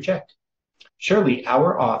accepted or rejected? Surely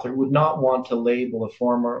our author would not want to label a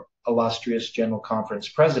former illustrious General Conference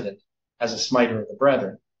president as a smiter of the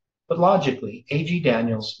brethren, but logically, A.G.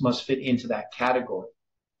 Daniels must fit into that category,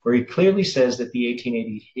 where he clearly says that the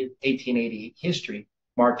 1888 history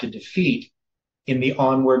marked a defeat in the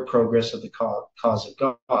onward progress of the cause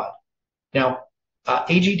of God. Now,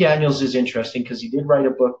 A.G. Daniels is interesting because he did write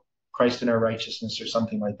a book, Christ in Our Righteousness, or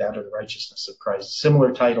something like that, or The Righteousness of Christ,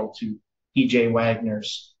 similar title to E.J.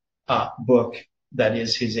 Wagner's book that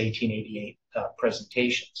is his 1888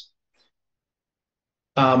 presentations.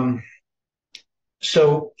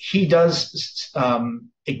 So he does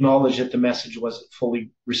acknowledge that the message wasn't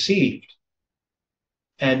fully received.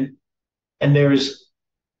 And there's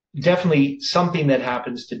definitely something that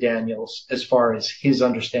happens to Daniels as far as his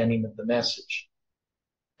understanding of the message.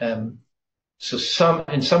 So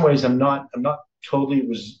in some ways, I'm not totally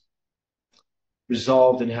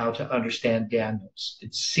resolved in how to understand Daniels.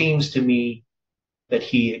 It seems to me that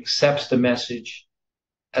he accepts the message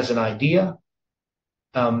as an idea,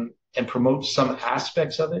 and promotes some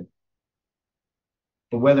aspects of it,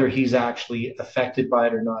 but whether he's actually affected by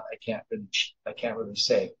it or not, I can't really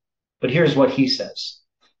say. But here's what he says.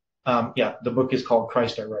 The book is called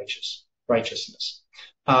Christ Our Righteousness.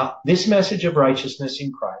 This message of righteousness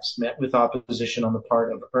in Christ met with opposition on the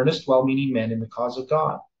part of earnest, well-meaning men in the cause of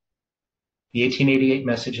God. The 1888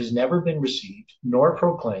 message has never been received, nor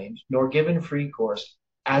proclaimed, nor given free course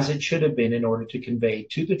as it should have been in order to convey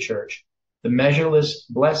to the church the measureless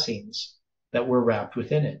blessings that were wrapped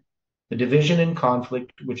within it. The division and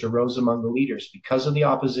conflict which arose among the leaders because of the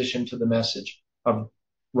opposition to the message of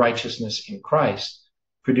righteousness in Christ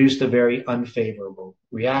produced a very unfavorable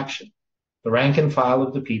reaction. The rank and file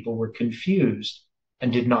of the people were confused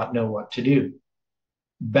and did not know what to do.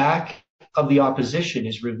 Back of the opposition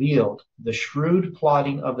is revealed the shrewd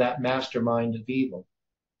plotting of that mastermind of evil.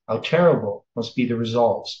 How terrible must be the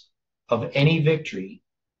results of any victory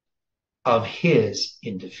of his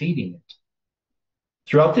in defeating it.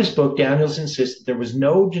 Throughout this book, Daniels insists that there was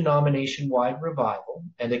no denomination-wide revival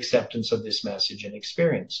and acceptance of this message and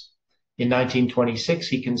experience. In 1926,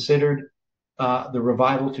 he considered the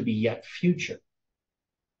revival to be yet future.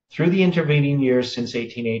 Through the intervening years since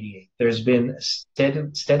 1888, there's been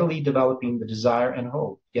steadily developing the desire and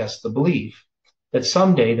hope, yes, the belief, that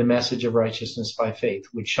someday the message of righteousness by faith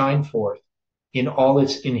would shine forth in all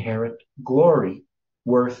its inherent glory,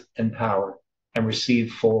 worth, and power, and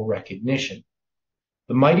receive full recognition.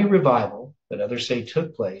 The mighty revival that others say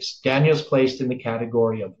took place, Daniel's placed in the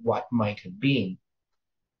category of what might have been.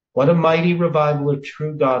 What a mighty revival of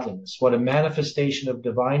true godliness, what a manifestation of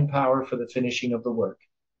divine power for the finishing of the work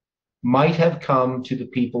might have come to the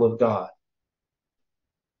people of God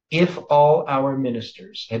if all our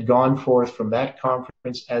ministers had gone forth from that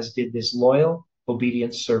conference as did this loyal,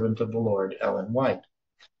 obedient servant of the Lord, Ellen White.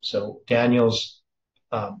 So Daniel's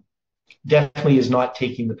definitely is not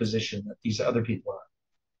taking the position that these other people are.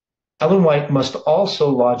 Ellen White must also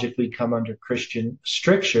logically come under Christian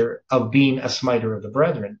stricture of being a smiter of the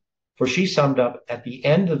brethren, for she summed up at the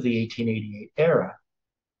end of the 1888 era,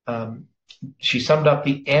 she summed up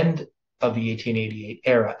the end of the 1888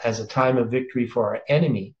 era as a time of victory for our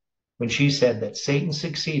enemy when she said that Satan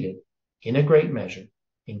succeeded in a great measure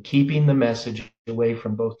in keeping the message away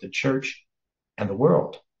from both the church and the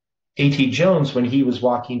world. A.T. Jones, when he was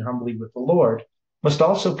walking humbly with the Lord, must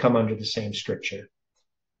also come under the same stricture.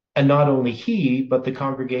 And not only he, but the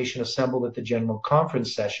congregation assembled at the General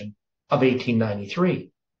Conference session of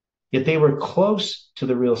 1893. Yet they were close to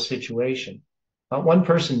the real situation. Not one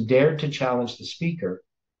person dared to challenge the speaker,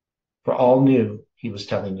 for all knew he was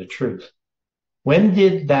telling the truth. When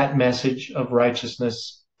did that message of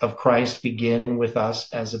righteousness of Christ begin with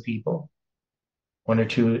us as a people? One or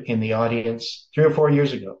two in the audience, 3 or 4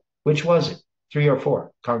 years ago. Which was it? 3 or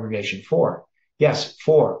 4? Congregation 4. Yes,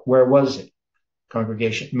 4. Where was it?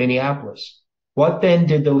 Congregation Minneapolis. What then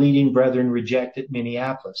did the leading brethren reject at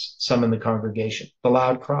Minneapolis? Some in the congregation. The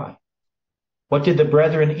loud cry. What did the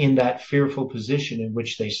brethren in that fearful position in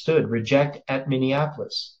which they stood reject at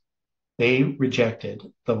Minneapolis? They rejected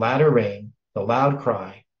the latter rain, the loud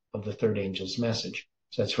cry of the third angel's message.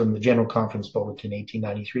 So that's from the General Conference Bulletin,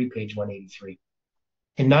 1893, page 183.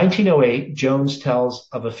 In 1908, Jones tells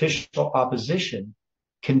of official opposition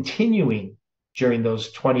continuing during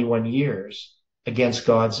those 21 years against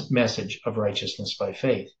God's message of righteousness by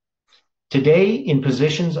faith. Today, in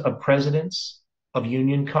positions of presidents of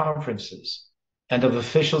union conferences and of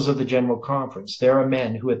officials of the General Conference, there are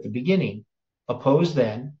men who at the beginning opposed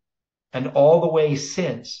then and all the way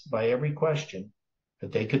since by every question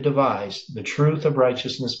that they could devise the truth of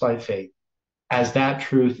righteousness by faith as that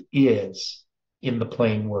truth is in the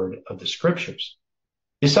plain word of the scriptures.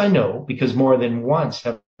 This I know because more than once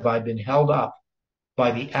have I been held up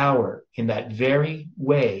by the hour in that very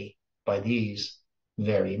way by these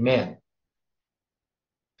very men.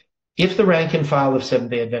 If the rank and file of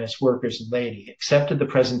Seventh-day Adventist workers and laity accepted the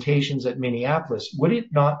presentations at Minneapolis, would it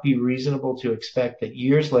not be reasonable to expect that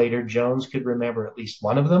years later Jones could remember at least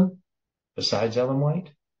one of them, besides Ellen White?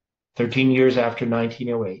 13 years after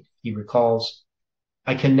 1908, he recalls,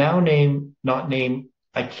 I can't now name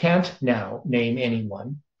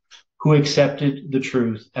anyone who accepted the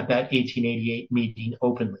truth at that 1888 meeting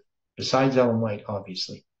openly, besides Ellen White,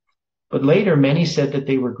 obviously. But later, many said that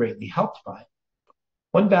they were greatly helped by it.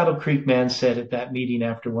 One Battle Creek man said at that meeting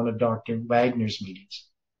after one of Dr. Wagner's meetings,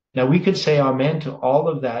 now we could say amen to all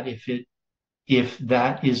of that if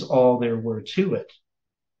that is all there were to it.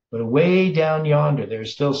 But way down yonder,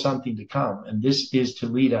 there's still something to come, and this is to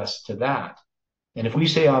lead us to that. And if we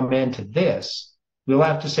say amen to this, we'll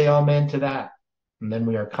have to say amen to that, and then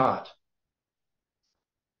we are caught.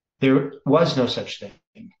 There was no such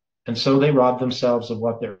thing, and so they robbed themselves of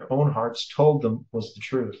what their own hearts told them was the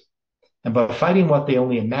truth. And by fighting what they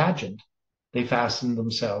only imagined, they fastened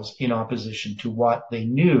themselves in opposition to what they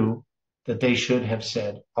knew that they should have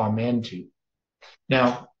said amen to.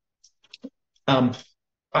 Now,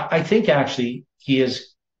 I think actually he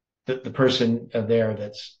is the person there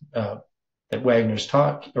that's that Wagner's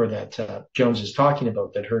talk, or that Jones is talking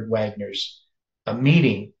about, that heard Wagner's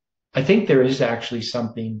meeting, I think there is actually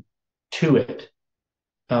something to it,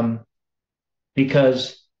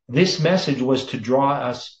 because this message was to draw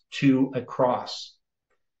us to a cross.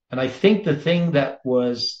 And I think the thing that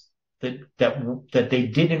was that they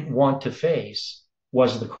didn't want to face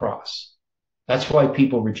was the cross. That's why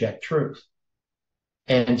people reject truth.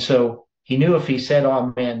 And so he knew if he said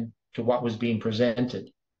amen to what was being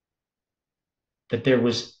presented, that there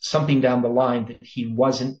was something down the line that he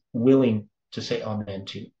wasn't willing to say amen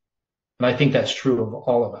to. And I think that's true of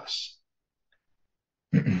all of us.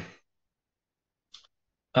 In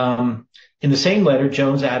the same letter,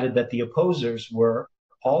 Jones added that the opposers were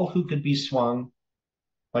all who could be swung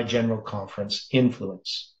by general conference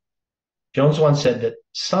influence. Jones once said that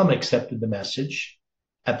some accepted the message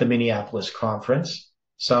at the Minneapolis conference,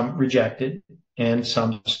 some rejected, and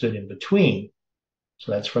some stood in between.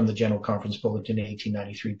 So that's from the General Conference Bulletin,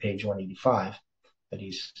 1893, page 185, that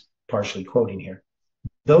he's partially quoting here.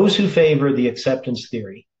 Those who favor the acceptance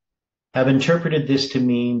theory have interpreted this to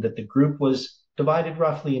mean that the group was divided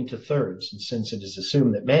roughly into thirds, and since it is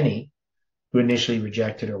assumed that many who initially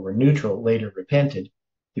rejected or were neutral later repented,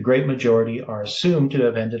 the great majority are assumed to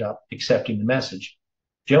have ended up accepting the message.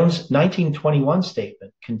 Jones' 1921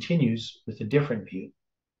 statement continues with a different view.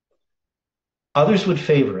 Others would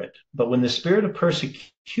favor it, but when the spirit of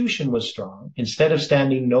persecution was strong, instead of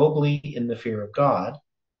standing nobly in the fear of God,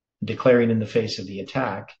 declaring in the face of the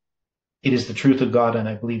attack, "It is the truth of God and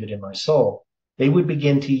I believe it in my soul," they would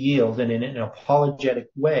begin to yield and in an apologetic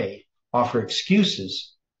way offer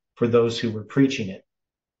excuses for those who were preaching it.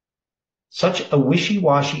 Such a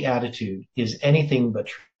wishy-washy attitude is anything but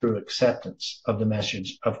true acceptance of the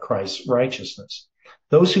message of Christ's righteousness.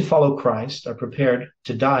 Those who follow Christ are prepared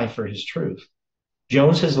to die for his truth.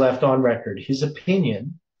 Jones has left on record his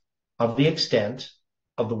opinion of the extent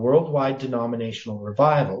of the worldwide denominational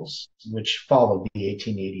revivals which followed the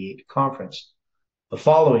 1888 conference. The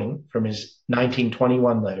following from his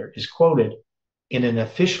 1921 letter is quoted in an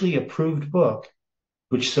officially approved book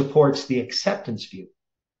which supports the acceptance view.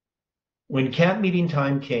 When camp meeting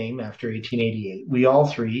time came after 1888, we all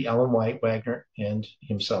three, Ellen White, Wagner, and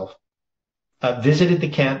himself, visited the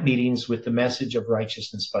camp meetings with the message of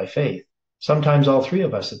righteousness by faith. Sometimes all three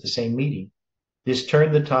of us at the same meeting. This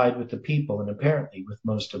turned the tide with the people and apparently with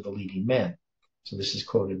most of the leading men. So this is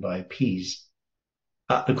quoted by Pease.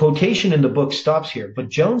 The quotation in the book stops here, but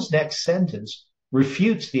Jones' next sentence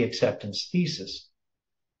refutes the acceptance thesis.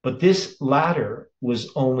 But this latter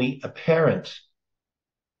was only apparent.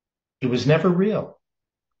 It was never real.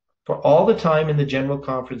 For all the time in the General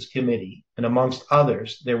Conference Committee, and amongst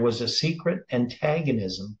others, there was a secret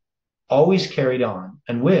antagonism always carried on,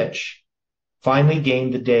 and which finally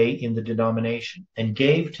gained the day in the denomination and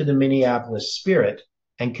gave to the Minneapolis spirit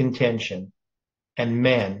and contention and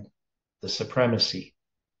men the supremacy.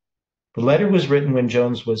 The letter was written when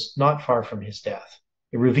Jones was not far from his death.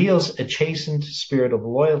 It reveals a chastened spirit of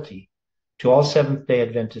loyalty to all Seventh-day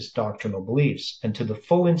Adventist doctrinal beliefs and to the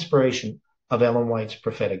full inspiration of Ellen White's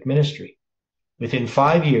prophetic ministry. Within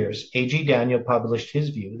 5 years, A.G. Daniel published his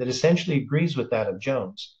view that essentially agrees with that of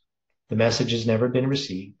Jones. The message has never been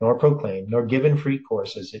received, nor proclaimed, nor given free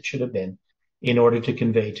course as it should have been, in order to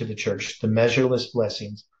convey to the church the measureless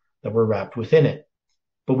blessings that were wrapped within it.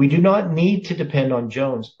 But we do not need to depend on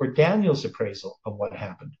Jones or Daniel's appraisal of what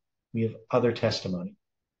happened. We have other testimony.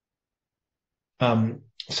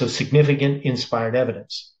 So significant inspired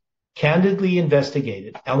evidence. Candidly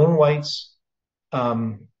investigated, Ellen White's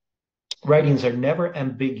writings are never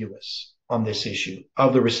ambiguous on this issue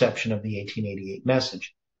of the reception of the 1888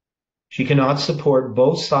 message. She cannot support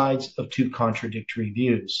both sides of two contradictory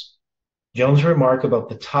views. Jones' remark about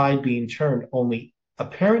the tide being turned only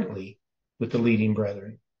apparently with the leading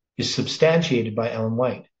brethren is substantiated by Ellen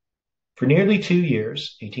White. For nearly 2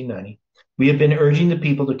 years, 1890, we have been urging the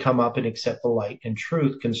people to come up and accept the light and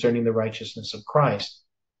truth concerning the righteousness of Christ,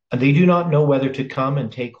 and they do not know whether to come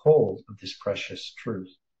and take hold of this precious truth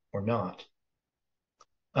or not.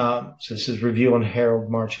 So this is Review on Herald,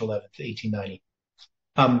 March 11th, 1890.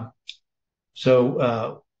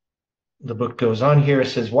 The book goes on here. It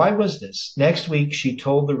says, why was this? Next week, she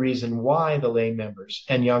told the reason why the lay members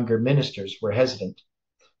and younger ministers were hesitant.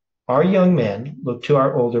 Our young men look to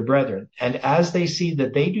our older brethren, and as they see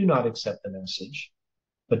that they do not accept the message,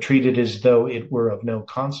 but treat it as though it were of no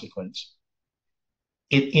consequence,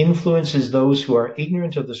 it influences those who are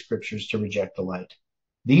ignorant of the scriptures to reject the light.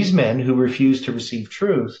 These men who refuse to receive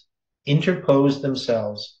truth interpose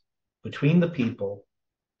themselves between the people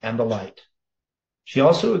and the light. She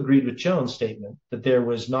also agreed with Jones' statement that there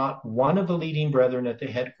was not one of the leading brethren at the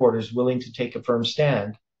headquarters willing to take a firm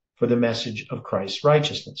stand for the message of Christ's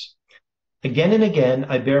righteousness. Again and again,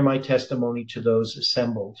 I bear my testimony to those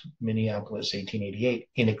assembled, Minneapolis, 1888,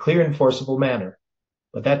 in a clear and forcible manner,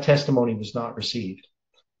 but that testimony was not received.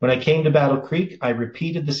 When I came to Battle Creek, I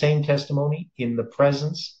repeated the same testimony in the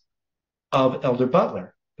presence of Elder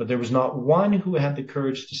Butler, but there was not one who had the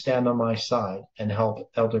courage to stand on my side and help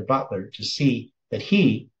Elder Butler to see that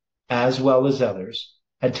he, as well as others,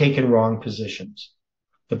 had taken wrong positions.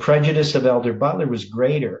 The prejudice of Elder Butler was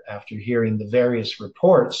greater after hearing the various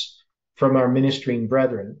reports from our ministering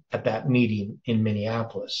brethren at that meeting in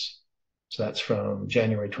Minneapolis. So that's from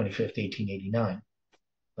January 25th, 1889,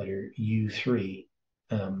 letter U3,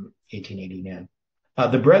 1889.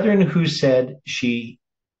 The brethren who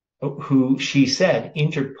she said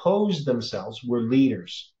interposed themselves were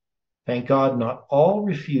leaders. Thank God not all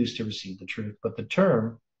refused to receive the truth, but the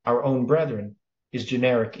term, our own brethren, is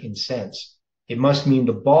generic in sense. It must mean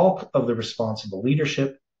the bulk of the responsible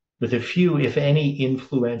leadership, with a few, if any,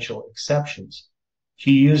 influential exceptions.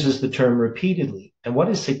 She uses the term repeatedly, and what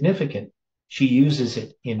is significant, she uses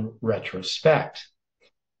it in retrospect.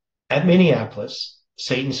 At Minneapolis,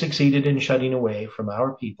 Satan succeeded in shutting away from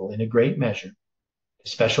our people, in a great measure, the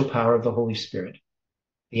special power of the Holy Spirit.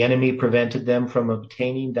 The enemy prevented them from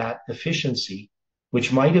obtaining that efficiency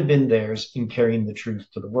which might have been theirs in carrying the truth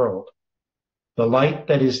to the world. The light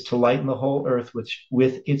that is to lighten the whole earth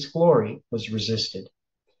with its glory was resisted,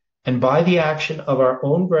 and by the action of our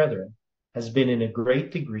own brethren has been in a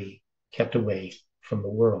great degree kept away from the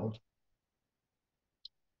world.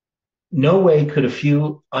 No way could a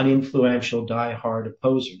few uninfluential die-hard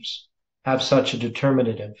opposers have such a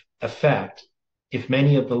determinative effect if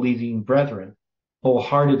many of the leading brethren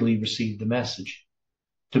wholeheartedly received the message.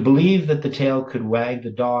 To believe that the tail could wag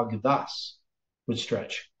the dog thus would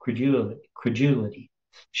stretch credulity.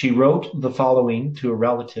 She wrote the following to a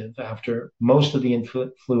relative after most of the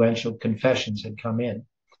influential confessions had come in.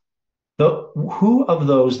 Who of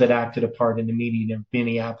those that acted a part in the meeting of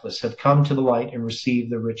Minneapolis have come to the light and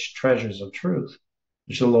received the rich treasures of truth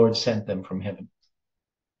which the Lord sent them from heaven?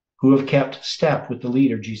 Who have kept step with the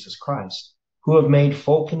leader, Jesus Christ? Who have made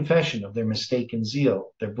full confession of their mistaken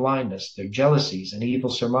zeal, their blindness, their jealousies and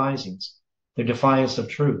evil surmisings, their defiance of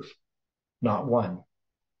truth? Not one.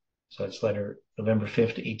 So that's letter November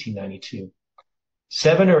 5th, 1892.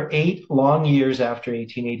 7 or 8 long years after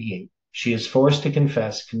 1888, she is forced to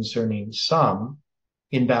confess concerning some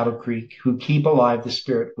in Battle Creek who keep alive the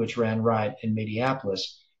spirit which ran riot in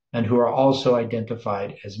Minneapolis and who are also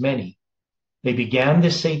identified as many. They began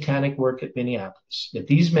this satanic work at Minneapolis, yet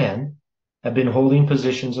these men have been holding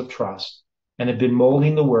positions of trust and have been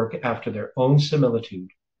molding the work after their own similitude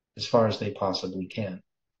as far as they possibly can.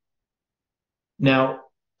 Now,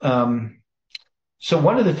 so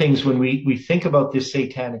one of the things when we think about this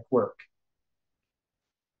satanic work,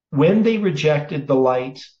 when they rejected the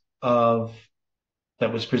light that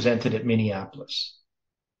was presented at Minneapolis,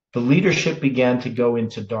 the leadership began to go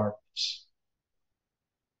into darkness.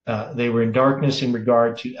 They were in darkness in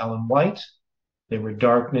regard to Ellen White. They were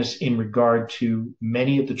darkness in regard to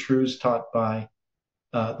many of the truths taught by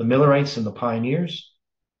the Millerites and the pioneers.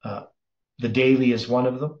 The Daily is one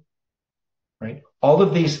of them, right? All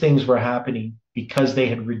of these things were happening because they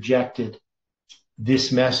had rejected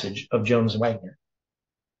this message of Jones and Wagner.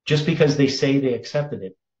 Just because they say they accepted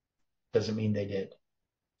it doesn't mean they did.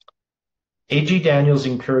 A.G. Daniels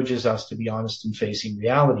encourages us to be honest in facing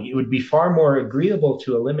reality. It would be far more agreeable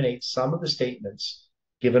to eliminate some of the statements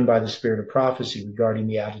given by the spirit of prophecy regarding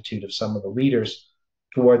the attitude of some of the leaders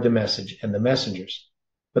toward the message and the messengers.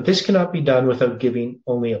 But this cannot be done without giving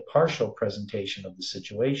only a partial presentation of the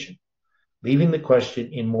situation, leaving the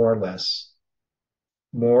question in more or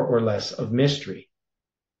less of mystery.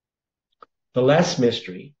 The less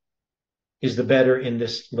mystery is the better in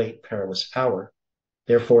this late perilous hour.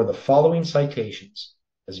 Therefore, the following citations,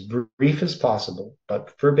 as brief as possible,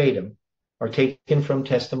 but verbatim, are taken from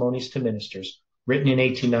Testimonies to Ministers, written in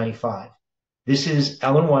 1895. This is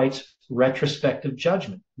Ellen White's retrospective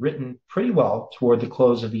judgment, written pretty well toward the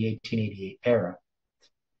close of the 1888 era.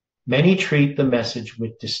 Many treat the message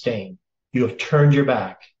with disdain. You have turned your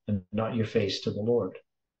back and not your face to the Lord.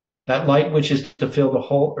 That light which is to fill the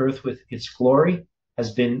whole earth with its glory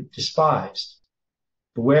has been despised.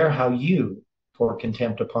 Beware how you pour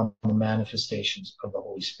contempt upon the manifestations of the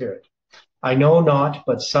Holy Spirit. I know not,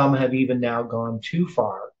 but some have even now gone too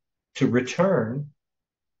far to return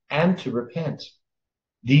and to repent.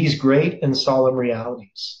 These great and solemn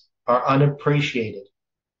realities are unappreciated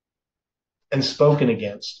and spoken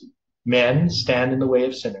against. Men stand in the way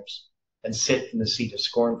of sinners. and sit in the seat of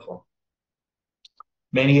scornful.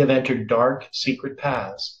 Many have entered dark, secret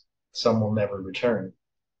paths. Some will never return.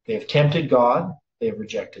 They have tempted God. They have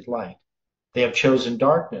rejected light. They have chosen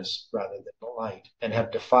darkness rather than the light and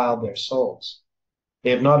have defiled their souls.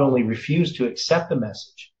 They have not only refused to accept the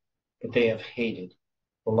message, but they have hated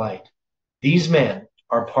the light. These men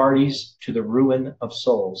are parties to the ruin of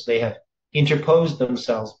souls. They have interposed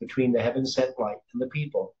themselves between the heaven-sent light and the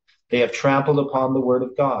people. They have trampled upon the word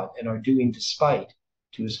of God and are doing despite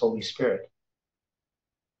to his Holy Spirit.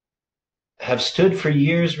 Have stood for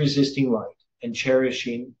years resisting light and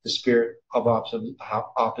cherishing the spirit of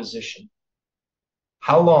opposition.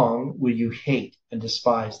 How long will you hate and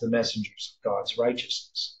despise the messengers of God's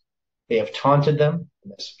righteousness? They have taunted them, the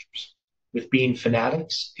messengers, with being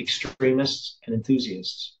fanatics, extremists, and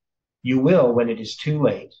enthusiasts. You will, when it is too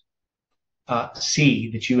late,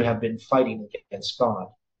 see that you have been fighting against God.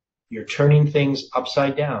 Your turning things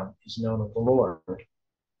upside down is known of the Lord.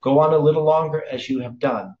 Go on a little longer as you have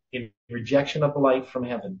done, in rejection of the light from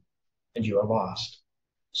heaven, and you are lost.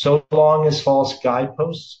 So long as false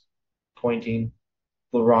guideposts pointing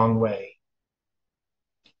the wrong way.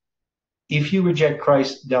 If you reject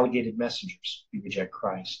Christ's delegated messengers, you reject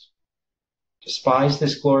Christ. Despise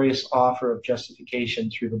this glorious offer of justification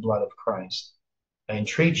through the blood of Christ. I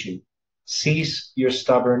entreat you, cease your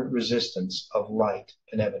stubborn resistance of light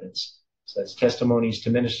and evidence. So that's Testimonies to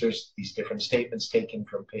Ministers, these different statements taken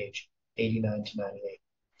from page 89 to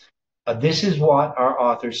 98. This is what our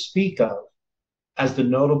authors speak of as the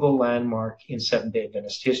notable landmark in Seventh-day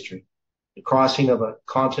Adventist history, the crossing of a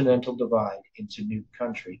continental divide into new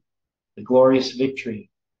country, the glorious victory,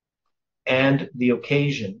 and the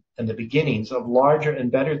occasion and the beginnings of larger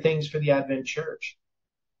and better things for the Advent Church,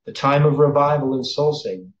 the time of revival and soul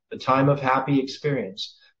saving, the time of happy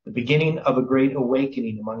experience, the beginning of a great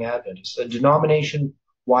awakening among Adventists, a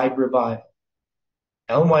denomination-wide revival.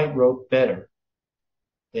 Ellen White wrote better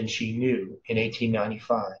than she knew in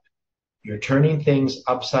 1895. Your turning things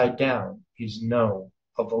upside down is known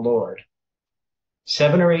of the Lord.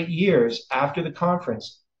 7 or 8 years after the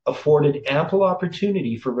conference afforded ample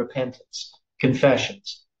opportunity for repentance,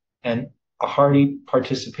 confessions, and a hearty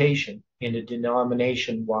participation in a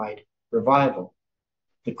denomination-wide revival.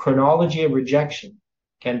 The chronology of rejection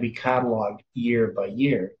can be cataloged year by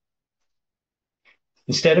year.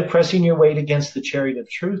 Instead of pressing your weight against the chariot of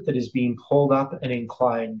truth that is being pulled up an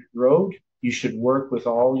inclined road, you should work with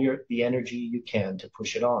all the energy you can to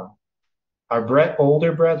push it on. Our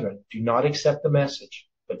older brethren do not accept the message,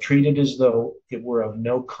 but treat it as though it were of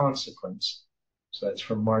no consequence. So that's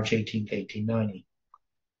from March 18th, 1890.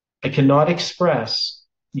 I cannot express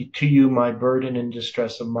to you my burden and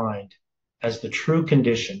distress of mind, as the true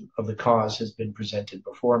condition of the cause has been presented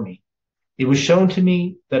before me. It was shown to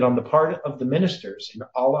me that on the part of the ministers in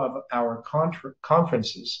all of our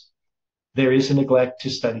conferences, there is a neglect to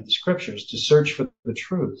study the scriptures, to search for the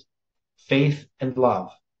truth, faith, and love.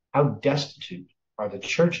 How destitute are the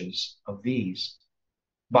churches of these.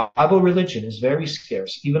 Bible religion is very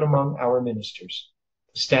scarce, even among our ministers.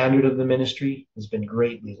 The standard of the ministry has been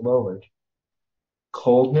greatly lowered.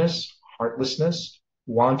 Coldness, heartlessness,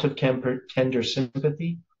 want of tender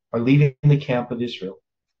sympathy are leaving the camp of Israel.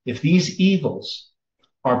 If these evils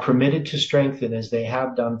are permitted to strengthen as they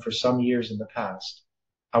have done for some years in the past,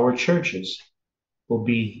 our churches will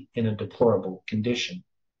be in a deplorable condition.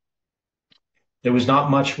 There was not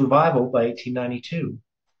much revival by 1892.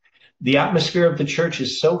 The atmosphere of the church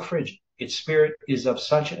is so frigid, its spirit is of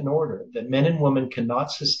such an order that men and women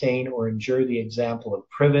cannot sustain or endure the example of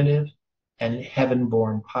primitive and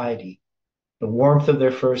heaven-born piety. The warmth of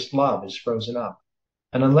their first love is frozen up,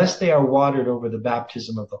 and unless they are watered over the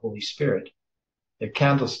baptism of the Holy Spirit, their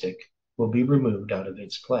candlestick will be removed out of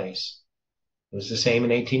its place. It was the same in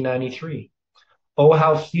 1893. Oh,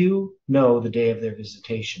 how few know the day of their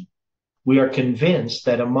visitation. We are convinced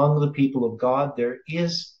that among the people of God there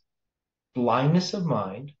is blindness of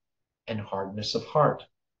mind and hardness of heart,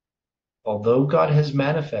 although God has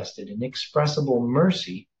manifested inexpressible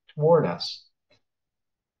mercy toward us.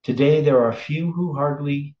 Today there are few who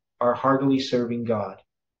are heartily serving God.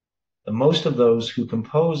 The most of those who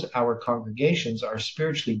compose our congregations are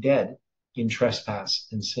spiritually dead in trespass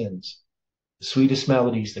and sins. The sweetest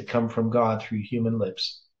melodies that come from God through human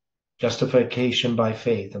lips, justification by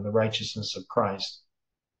faith and the righteousness of Christ,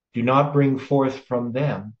 do not bring forth from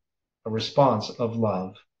them a response of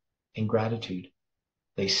love and gratitude.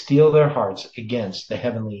 They steel their hearts against the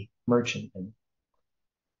heavenly merchantman.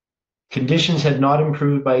 Conditions had not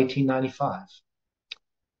improved by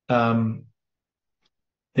 1895.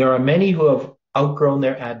 There are many who have outgrown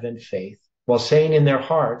their Advent faith while saying in their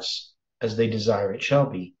hearts, as they desire it shall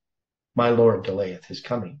be. my Lord delayeth his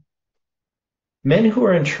coming. Men who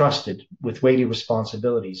are entrusted with weighty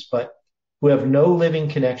responsibilities, but who have no living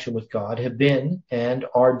connection with God, have been and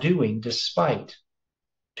are doing despite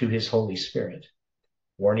to his Holy Spirit.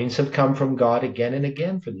 Warnings have come from God again and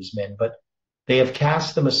again for these men, but they have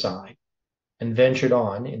cast them aside and ventured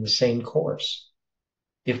on in the same course.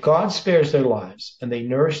 If God spares their lives and they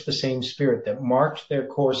nourish the same spirit that marked their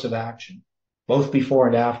course of action, both before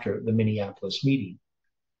and after the Minneapolis meeting,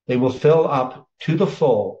 they will fill up to the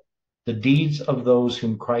full the deeds of those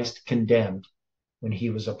whom Christ condemned when he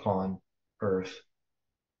was upon earth.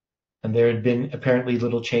 And there had been apparently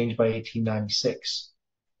little change by 1896,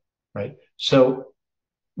 right? So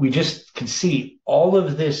we just can see all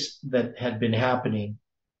of this that had been happening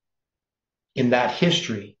in that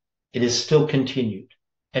history. It is still continued.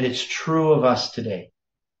 And it's true of us today,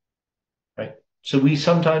 right? So we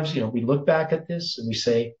sometimes, we look back at this and we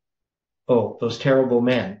say, oh, those terrible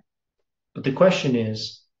men. But the question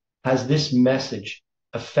is, has this message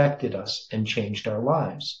affected us and changed our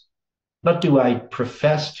lives? Not do I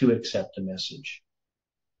profess to accept the message,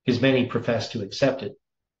 because many profess to accept it.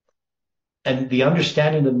 And the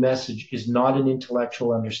understanding of the message is not an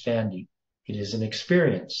intellectual understanding. It is an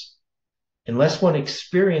experience. Unless one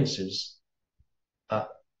experiences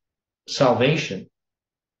salvation,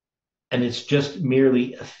 and it's just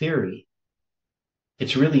merely a theory,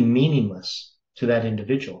 it's really meaningless to that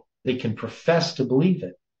individual. They can profess to believe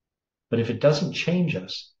it, but if it doesn't change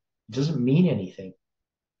us, it doesn't mean anything.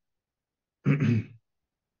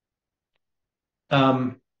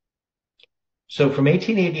 So from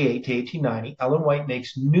 1888 to 1890, Ellen White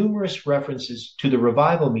makes numerous references to the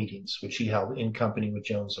revival meetings, which she held in company with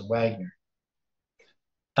Jones and Wagner.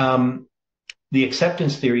 The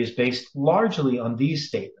acceptance theory is based largely on these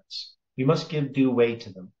statements. We must give due weight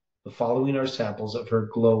to them. The following are samples of her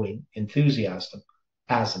glowing enthusiasm.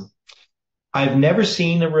 I've never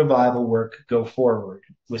seen a revival work go forward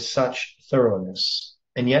with such thoroughness,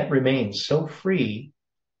 and yet remains so free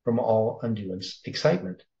from all undue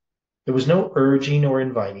excitement. There was no urging or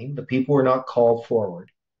inviting. The people were not called forward.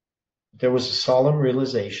 There was a solemn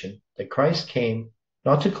realization that Christ came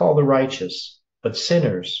not to call the righteous, but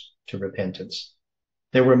sinners to repentance.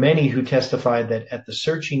 There were many who testified that as the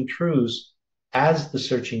searching truths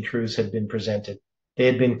had been presented, they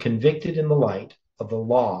had been convicted in the light of the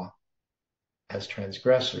law as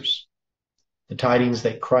transgressors. The tidings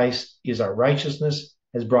that Christ is our righteousness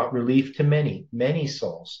has brought relief to many, many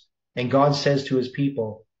souls. And God says to his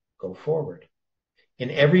people, go forward.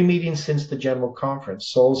 In every meeting since the General Conference,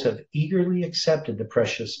 souls have eagerly accepted the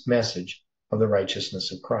precious message of the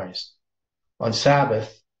righteousness of Christ. On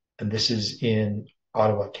Sabbath, and this is in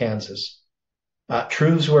Ottawa, Kansas,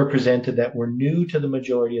 truths were presented that were new to the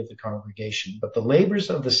majority of the congregation, but the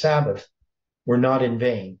labors of the Sabbath were not in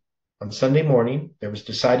vain. On Sunday morning, there was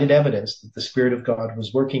decided evidence that the Spirit of God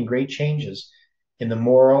was working great changes in the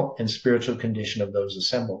moral and spiritual condition of those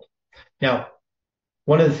assembled. Now,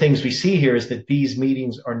 one of the things we see here is that these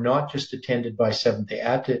meetings are not just attended by Seventh-day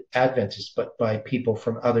Adventists, but by people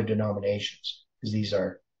from other denominations, because these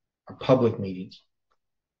are public meetings.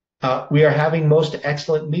 We are having most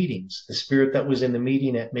excellent meetings. The spirit that was in the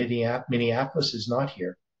meeting at Minneapolis is not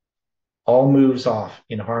here. All moves off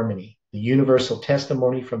in harmony. The universal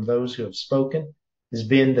testimony from those who have spoken has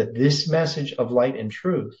been that this message of light and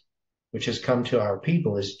truth, which has come to our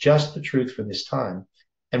people, is just the truth for this time.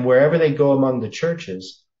 And wherever they go among the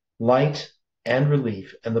churches, light and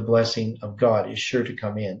relief and the blessing of God is sure to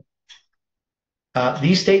come in.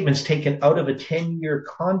 These statements taken out of a 10-year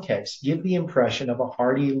context give the impression of a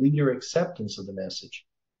hearty leader acceptance of the message.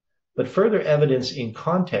 But further evidence in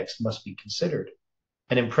context must be considered.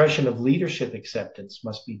 An impression of leadership acceptance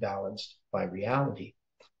must be balanced by reality.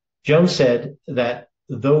 Jones said that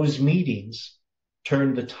those meetings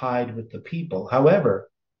turned the tide with the people. However,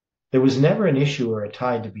 there was never an issue or a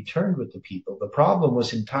tide to be turned with the people. The problem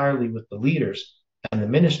was entirely with the leaders and the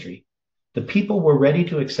ministry. The people were ready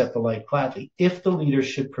to accept the light gladly if the leaders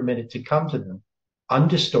should permit it to come to them,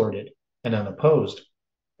 undistorted and unopposed,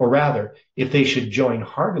 or rather, if they should join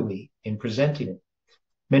heartily in presenting it.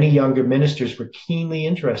 Many younger ministers were keenly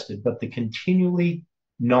interested, but the continually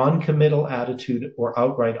non-committal attitude or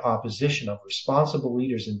outright opposition of responsible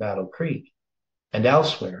leaders in Battle Creek and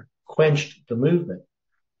elsewhere quenched the movement.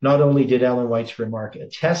 Not only did Ellen White's remark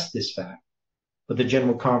attest this fact, but the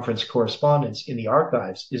General Conference correspondence in the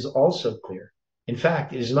archives is also clear. In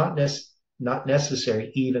fact, it is not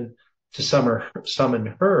necessary even to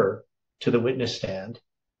summon her to the witness stand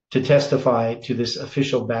to testify to this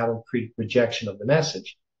official Battle Creek rejection of the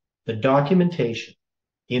message. The documentation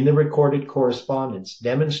in the recorded correspondence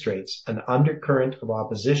demonstrates an undercurrent of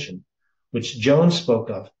opposition which Jones spoke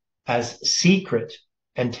of as secret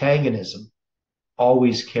antagonism,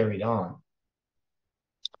 always carried on.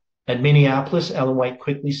 At Minneapolis, Ellen White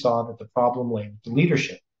quickly saw that the problem lay with the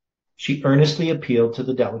leadership. She earnestly appealed to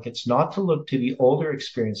the delegates not to look to the older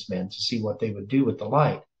experienced men to see what they would do with the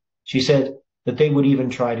light. She said that they would even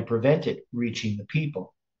try to prevent it reaching the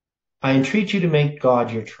people. I entreat you to make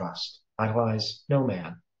God your trust. Idolize no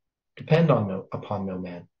man. Depend upon no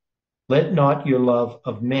man. Let not your love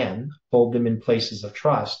of men hold them in places of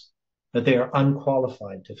trust that they are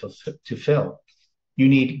unqualified to fill. You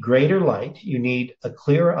need greater light. You need a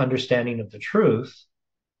clearer understanding of the truth,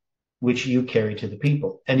 which you carry to the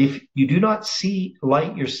people. And if you do not see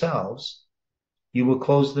light yourselves, you will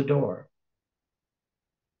close the door.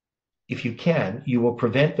 If you can, you will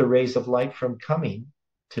prevent the rays of light from coming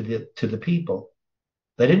to the people.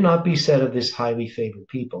 Let it not be said of this highly favored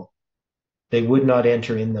people, they would not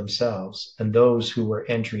enter in themselves, and those who were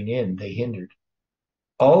entering in, they hindered.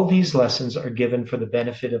 All these lessons are given for the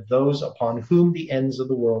benefit of those upon whom the ends of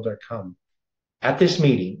the world are come. At this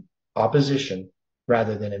meeting, opposition,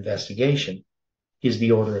 rather than investigation, is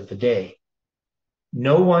the order of the day.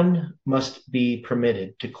 No one must be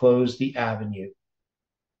permitted to close the avenue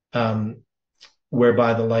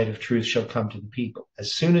whereby the light of truth shall come to the people.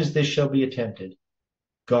 As soon as this shall be attempted,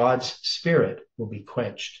 God's spirit will be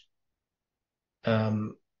quenched.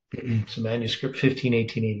 It's a manuscript,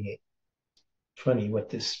 1888. Funny what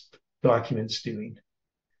this document's doing.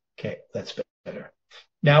 Okay, that's better.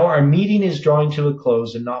 Now our meeting is drawing to a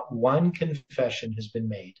close and not one confession has been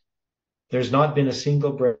made. There's not been a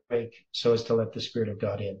single break so as to let the Spirit of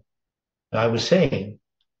God in. Now, I was saying,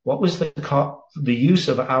 what was the use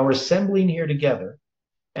of our assembling here together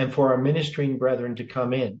and for our ministering brethren to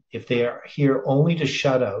come in if they are here only to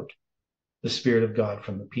shut out the Spirit of God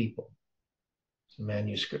from the people? So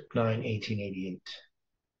manuscript 1888.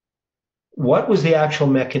 What was the actual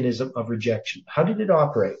mechanism of rejection? How did it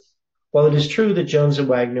operate? Well, it is true that Jones and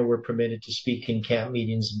Wagner were permitted to speak in camp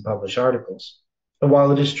meetings and publish articles. And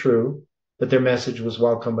while it is true that their message was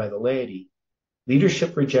welcomed by the laity,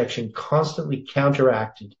 leadership rejection constantly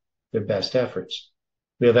counteracted their best efforts.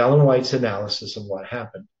 We have Ellen White's analysis of what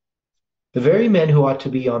happened. The very men who ought to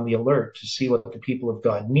be on the alert to see what the people of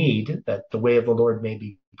God need, that the way of the Lord may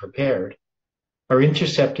be prepared, are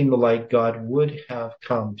intercepting the light God would have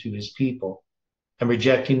come to his people and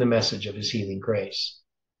rejecting the message of his healing grace.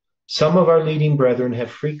 Some of our leading brethren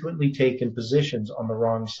have frequently taken positions on the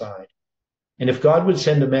wrong side. And if God would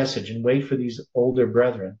send a message and wait for these older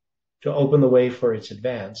brethren to open the way for its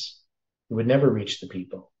advance, it would never reach the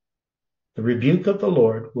people. The rebuke of the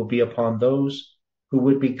Lord will be upon those who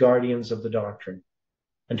would be guardians of the doctrine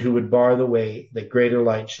and who would bar the way that greater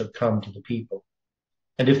light should come to the people.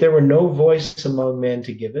 And if there were no voice among men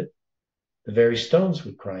to give it, the very stones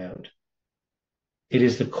would cry out. It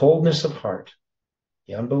is the coldness of heart,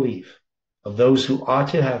 the unbelief of those who ought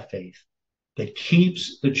to have faith, that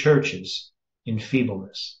keeps the churches in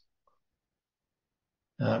feebleness.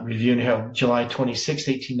 Review and Herald, July 26,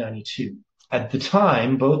 1892. At the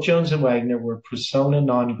time, both Jones and Wagner were persona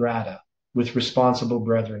non grata with responsible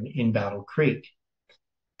brethren in Battle Creek.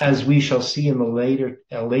 As we shall see in a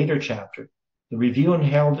later chapter, the Review and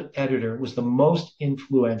Herald editor was the most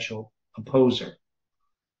influential opposer.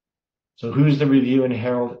 So who's the Review and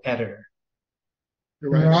Herald editor?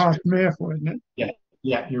 Uriah Smith, wasn't it?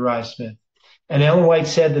 Yeah, Uriah Smith. And Ellen White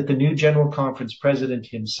said that the new General Conference president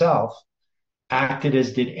himself acted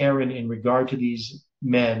as did Aaron in regard to these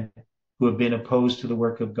men who have been opposed to the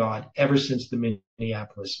work of God ever since the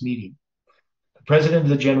Minneapolis meeting. The president of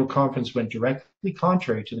the General Conference went directly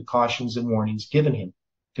contrary to the cautions and warnings given him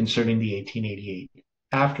concerning the 1888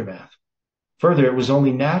 aftermath. Further, it was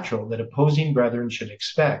only natural that opposing brethren should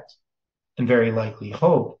expect, and very likely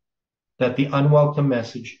hope, that the unwelcome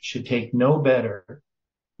message should take no better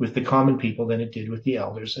with the common people than it did with the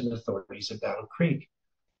elders and authorities of Battle Creek.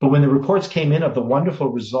 But when the reports came in of the wonderful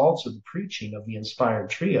results of the preaching of the inspired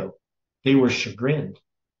trio, they were chagrined.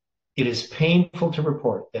 It is painful to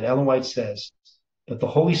report that Ellen White says that the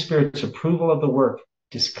Holy Spirit's approval of the work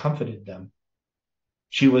discomfited them.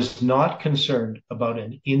 She was not concerned about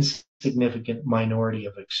an insignificant minority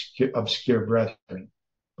of obscure brethren,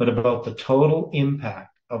 but about the total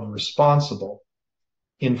impact of responsible,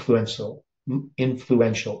 influential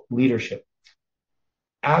leadership.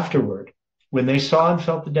 Afterward, when they saw and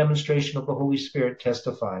felt the demonstration of the Holy Spirit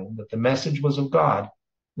testifying that the message was of God,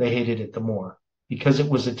 they hated it the more, because it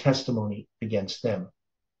was a testimony against them.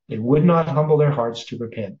 They would not humble their hearts to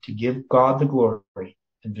repent, to give God the glory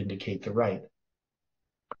and vindicate the right.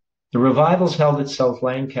 The revivals held at South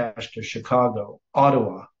Lancaster, Chicago,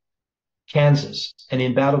 Ottawa, Kansas, and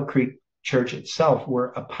in Battle Creek church itself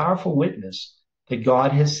were a powerful witness that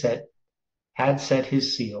God had set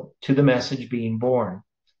his seal to the message being born.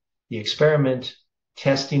 The experiment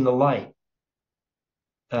testing the light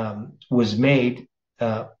was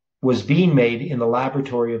being made in the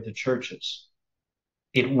laboratory of the churches.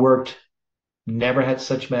 It worked, never had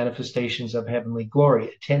such manifestations of heavenly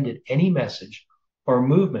glory attended any message or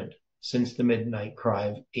movement since the midnight cry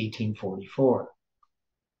of 1844.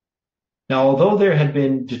 Now, although there had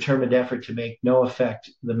been determined effort to make no effect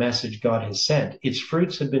the message God has sent, its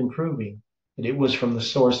fruits have been proving that it was from the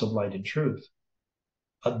source of light and truth.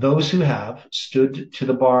 Those who have stood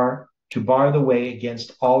to bar the way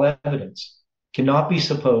against all evidence cannot be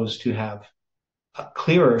supposed to have a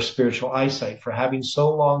clearer spiritual eyesight for having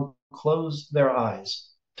so long closed their eyes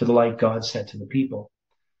to the light God sent to the people.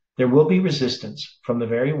 There will be resistance from the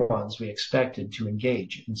very ones we expected to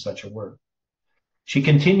engage in such a work. She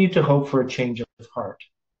continued to hope for a change of heart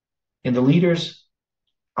in the leaders,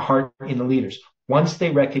 once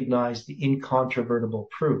they recognized the incontrovertible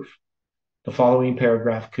proof. The following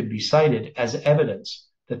paragraph could be cited as evidence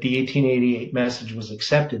that the 1888 message was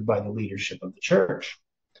accepted by the leadership of the church.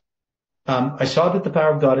 I saw that the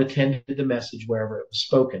power of God attended the message wherever it was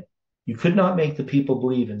spoken. You could not make the people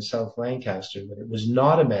believe in South Lancaster that it was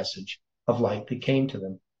not a message of light that came to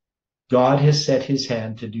them. God has set his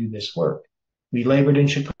hand to do this work. We labored in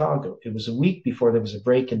Chicago. It was a week before there was a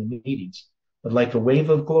break in the meetings, but like a wave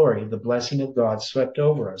of glory, the blessing of God swept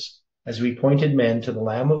over us as we pointed men to the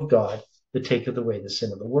Lamb of God that taketh away the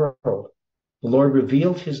sin of the world. The Lord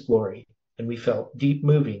revealed his glory, and we felt deep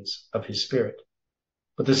movings of his spirit.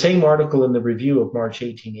 But the same article in the Review of March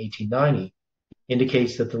 18, 1890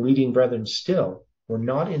 indicates that the leading brethren still were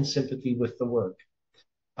not in sympathy with the work.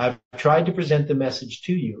 I've tried to present the message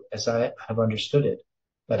to you as I have understood it,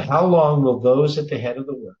 but how long will those at the head of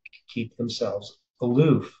the work keep themselves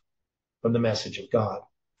aloof from the message of God?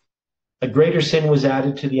 A greater sin was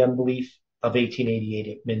added to the unbelief of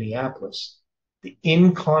 1888 at Minneapolis. The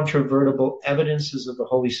incontrovertible evidences of the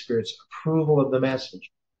Holy Spirit's approval of the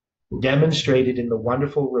message, demonstrated in the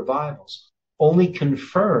wonderful revivals, only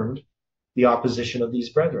confirmed the opposition of these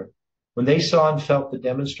brethren. When they saw and felt the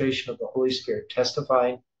demonstration of the Holy Spirit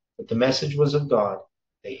testifying that the message was of God,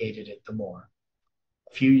 they hated it the more.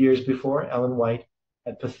 A few years before, Ellen White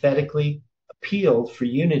had pathetically appealed for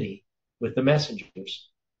unity with the messengers.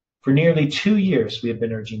 For nearly 2 years, we have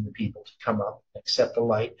been urging the people to come up and accept the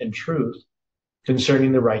light and truth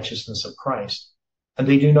concerning the righteousness of Christ, and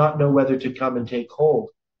they do not know whether to come and take hold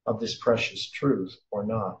of this precious truth or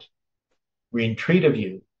not. We entreat of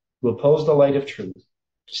you who oppose the light of truth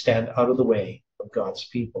to stand out of the way of God's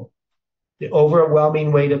people. The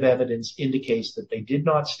overwhelming weight of evidence indicates that they did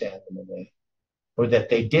not stand in the way, or that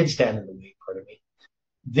they did stand in the way, pardon me.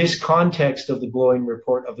 This context of the glowing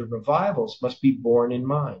report of the revivals must be borne in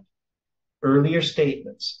mind. Earlier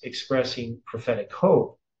statements expressing prophetic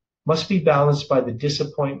hope must be balanced by the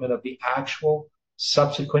disappointment of the actual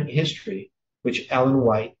subsequent history which Ellen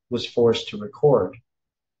White was forced to record.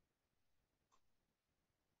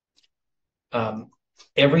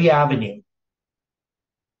 Every avenue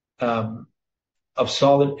of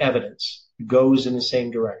solid evidence goes in the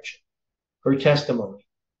same direction. Her testimony,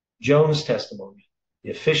 Joan's testimony,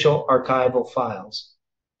 the official archival files,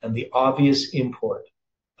 and the obvious import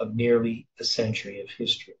of nearly a century of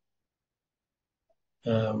history.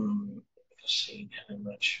 Let's see how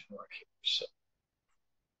much more here. So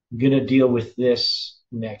I'm going to deal with this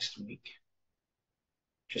next week,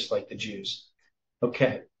 just like the Jews.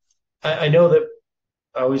 Okay. I know that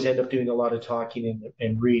I always end up doing a lot of talking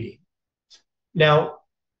and reading. Now,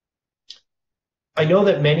 I know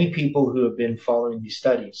that many people who have been following these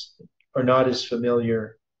studies are not as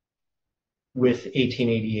familiar with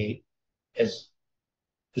 1888 as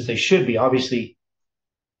they should be. Obviously,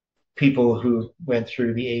 people who went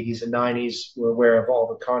through the 80s and 90s were aware of all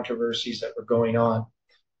the controversies that were going on.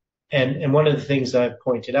 And one of the things that I've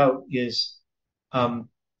pointed out is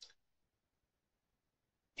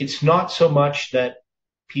it's not so much that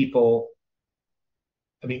people,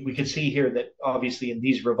 I mean, we can see here that obviously in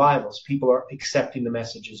these revivals, people are accepting the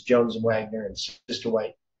messages Jones and Wagner and Sister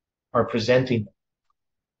White are presenting them.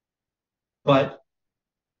 But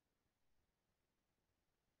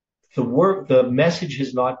the message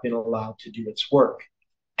has not been allowed to do its work,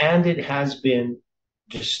 and it has been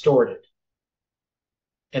distorted.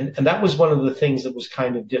 And that was one of the things that was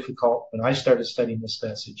kind of difficult when I started studying this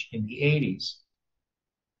message in the 80s,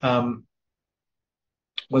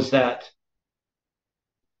 was that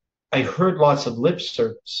I heard lots of lip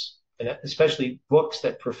service, and especially books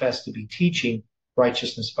that profess to be teaching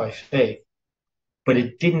righteousness by faith. but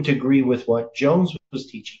it didn't agree with what Jones was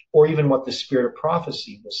teaching or even what the spirit of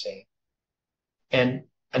prophecy was saying. And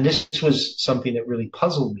this was something that really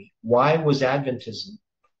puzzled me. Why was Adventism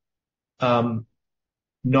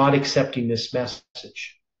not accepting this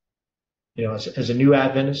message? You know, as a new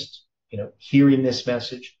Adventist, you know, hearing this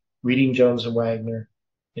message, reading Jones and Wagner,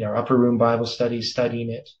 in our upper room Bible studies, studying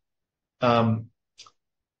it,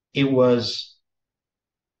 it was,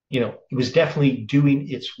 you know, it was definitely doing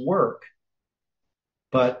its work,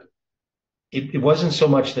 but it wasn't so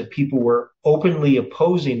much that people were openly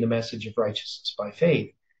opposing the message of righteousness by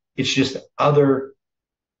faith. It's just other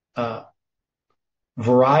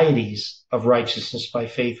varieties of righteousness by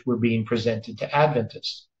faith were being presented to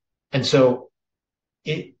Adventists. And so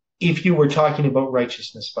if you were talking about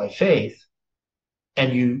righteousness by faith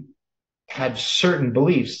and you had certain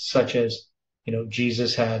beliefs, such as, you know,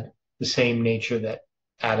 Jesus had the same nature that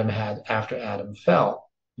Adam had after Adam fell,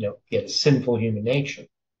 you know, he had a sinful human nature.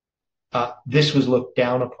 This was looked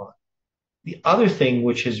down upon. The other thing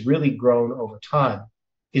which has really grown over time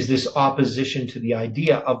is this opposition to the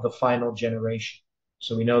idea of the final generation.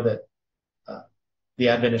 So we know that the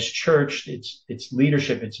Adventist Church, its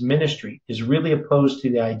leadership, its ministry is really opposed to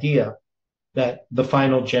the idea that the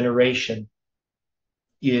final generation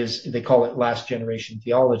is, they call it last generation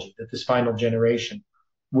theology, that this final generation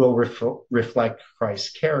will reflect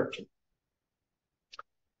Christ's character.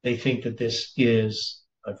 They think that this is,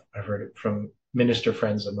 I've heard it from minister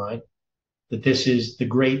friends of mine, that this is the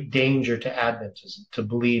great danger to Adventism, to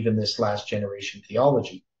believe in this last generation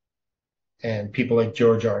theology. And people like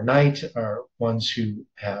George R. Knight are ones who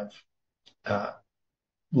have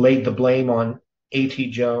laid the blame on A.T.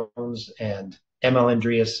 Jones and M.L.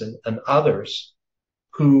 Andreas and others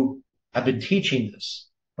who have been teaching this,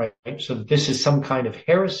 right? So that this is some kind of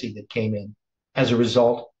heresy that came in as a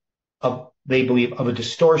result of, they believe, of a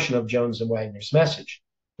distortion of Jones and Wagner's message,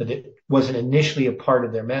 that it wasn't initially a part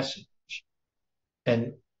of their message.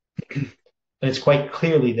 And it's quite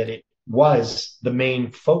clearly that it was the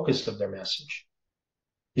main focus of their message,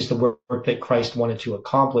 is the work that Christ wanted to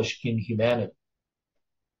accomplish in humanity.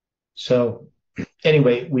 So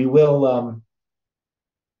anyway, we will,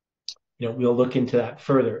 we'll look into that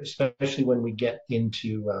further, especially when we get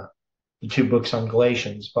into the two books on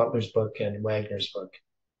Galatians, Butler's book and Wagner's book.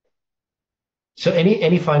 So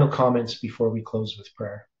any final comments before we close with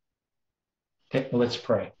prayer? Okay, well, let's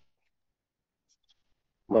pray.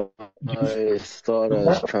 I thought I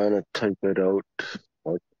was trying to type it out.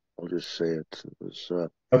 I'll just say it. It was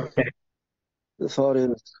okay. The thought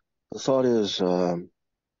is, and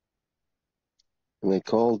they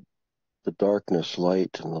called the darkness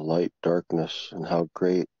light and the light darkness, and how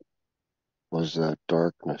great was that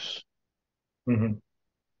darkness. Mm-hmm.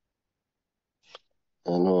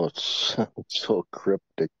 I know it's so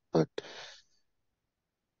cryptic, but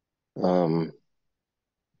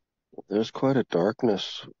there's quite a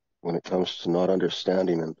darkness when it comes to not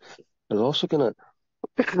understanding, and they're also gonna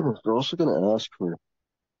ask for.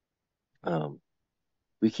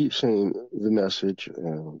 We keep saying the message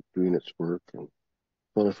and doing its work, and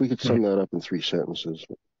well, if we could sum that up in 3 sentences,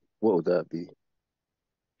 what would that be?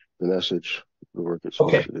 The message, the work it's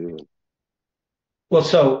supposed to do. Well,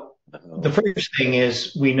 so the first thing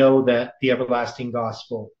is, we know that the everlasting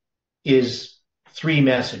gospel is 3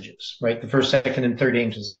 messages, right? The first, second, and third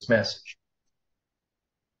angel's message.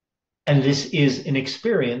 And this is an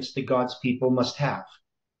experience that God's people must have,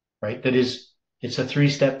 right? That is, it's a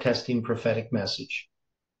 3-step testing prophetic message.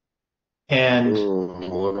 And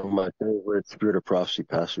one of my favorite spirit of prophecy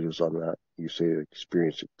passages on that, you say the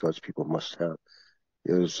experience that God's people must have,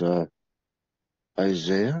 is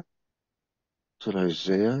Isaiah. Is it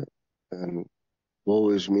Isaiah? And woe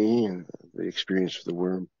is me, and the experience of the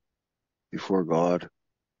worm before God.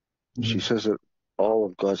 Mm-hmm. She says that all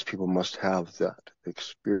of God's people must have that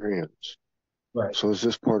experience. Right. So is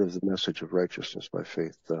this part of the message of righteousness by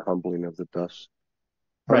faith, the humbling of the dust?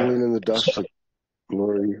 Right. Humbling in the dust of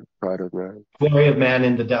glory, pride of man. Glory of man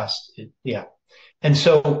in the dust. Yeah. And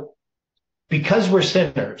so, because we're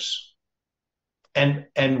sinners and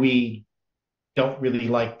we don't really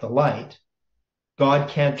like the light, God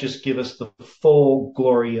can't just give us the full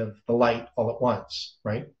glory of the light all at once,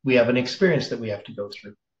 right? We have an experience that we have to go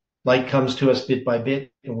through. Light comes to us bit by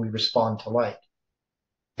bit, and we respond to light.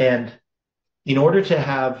 And in order to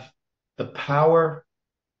have the power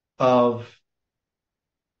of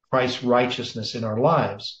Christ's righteousness in our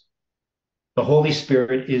lives, the Holy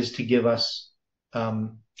Spirit is to give us,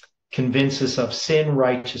 convince us of sin,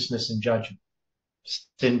 righteousness, and judgment.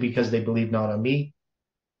 Sin because they believe not on me,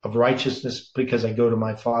 of righteousness because I go to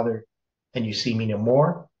my Father and you see me no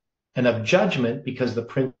more, and of judgment, because the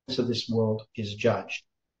prince of this world is judged.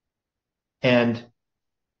 And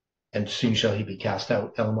soon shall he be cast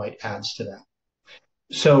out. Ellen White adds to that.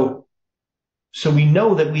 So we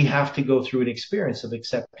know that we have to go through an experience of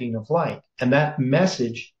accepting of light. And that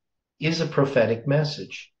message is a prophetic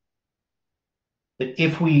message. That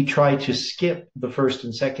if we try to skip the first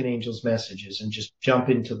and second angel's messages and just jump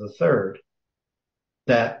into the third,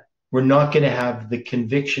 that we're not going to have the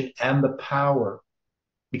conviction and the power,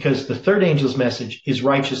 because the third angel's message is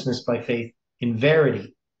righteousness by faith in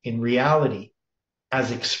verity, in reality,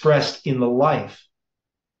 as expressed in the life.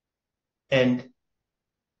 And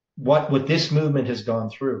what this movement has gone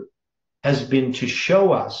through has been to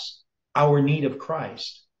show us our need of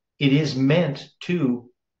Christ. It is meant to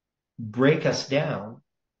break us down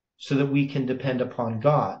so that we can depend upon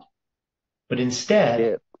God. But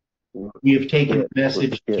instead, we have taken the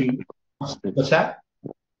message to... What's that?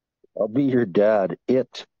 I'll be your dad.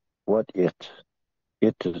 What it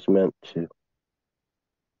is meant to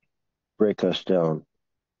break us down.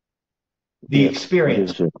 The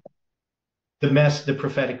experience. The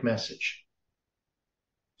prophetic message.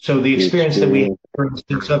 So the experience that we had, for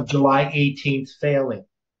instance, of July 18th failing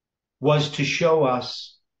was to show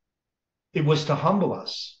us, it was to humble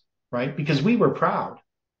us, right? Because we were proud.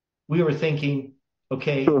 We were thinking,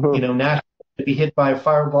 okay, Nashville will be hit by a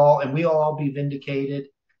fireball and we'll all be vindicated,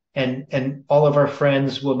 and all of our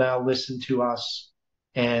friends will now listen to us,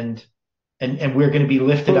 and we're going to be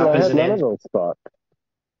lifted up as an none of those thoughts.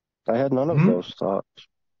 I had none of those thoughts.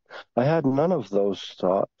 I had none of those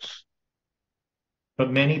thoughts.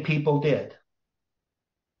 But many people did.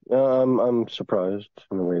 I'm surprised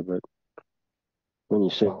in a way, but when you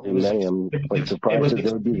say many, I'm quite surprised that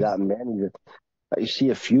there would be that many. I see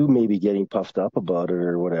a few maybe getting puffed up about it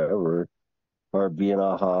or whatever, or being,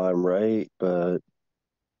 aha, I'm right, but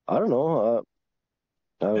I don't know.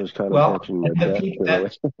 I was kind of catching my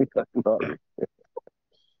breath.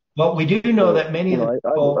 Well, we do know that many of the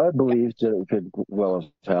people... I believed that it could well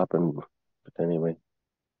have happened, but anyway.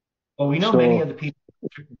 Well, we know many of the people...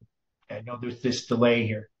 I know there's this delay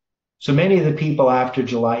here. So many of the people after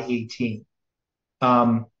July 18th,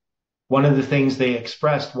 one of the things they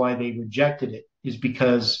expressed why they rejected it is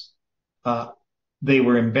because they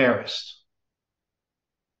were embarrassed.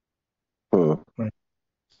 Right.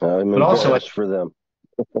 I'm but also, for them.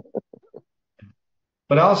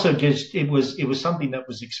 But also, just it was something that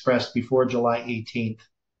was expressed before July 18th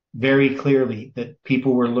very clearly, that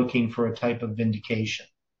people were looking for a type of vindication,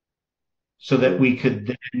 so that we could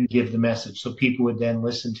then give the message, so people would then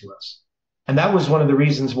listen to us. And that was one of the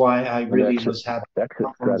reasons why I really was having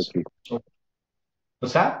problems.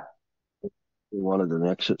 What's that? We wanted an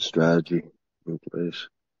exit strategy in place.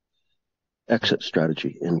 Exit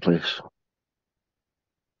strategy in place.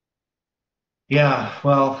 Yeah,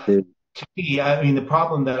 well, to me, I mean, the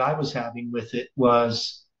problem that I was having with it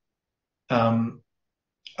was I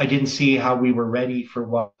didn't see how we were ready for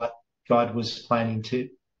what God was planning to,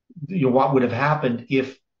 what would have happened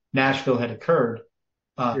if Nashville had occurred.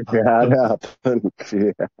 That happened.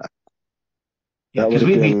 Yeah, because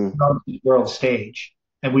we'd be on the world stage,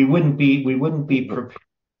 and we wouldn't be prepared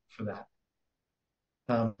for that.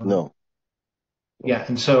 No. Yeah,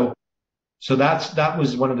 and so that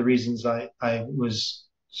was one of the reasons I was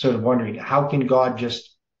sort of wondering, how can God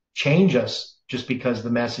just change us just because the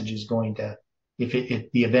message is going to, if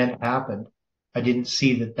the event happened? I didn't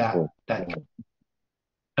see that,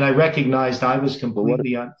 and I recognized I was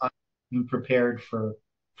completely unprepared for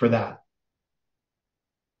that.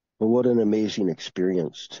 Well, what an amazing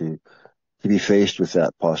experience to be faced with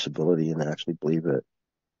that possibility and actually believe it.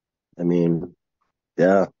 I mean,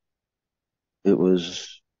 yeah, it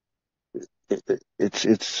was.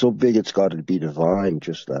 It's so big. It's got to be divine.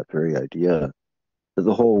 Just that very idea that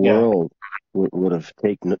the whole world would have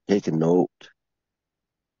taken note.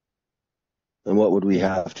 And what would we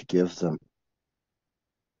have to give them?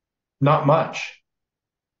 Not much.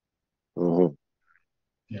 Mm-hmm.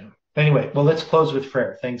 Yeah. Anyway, well, let's close with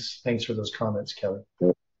prayer. Thanks for those comments, Kelly.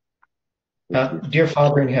 Yep. Dear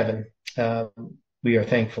Father in heaven, we are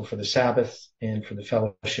thankful for the Sabbath and for the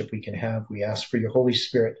fellowship we can have. We ask for your Holy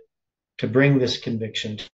Spirit to bring this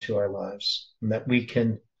conviction to our lives, and that we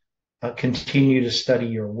can continue to study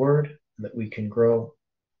your word, and that we can grow.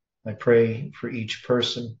 I pray for each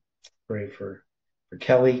person. Pray for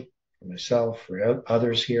Kelly, for myself, for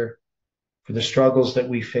others here, for the struggles that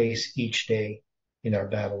we face each day in our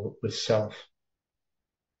battle with self.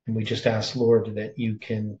 And we just ask, Lord, that you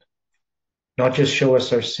can not just show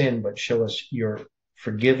us our sin, but show us your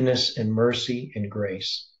forgiveness and mercy and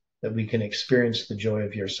grace, that we can experience the joy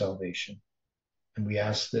of your salvation. And we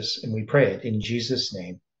ask this and we pray it in Jesus'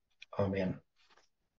 name. Amen.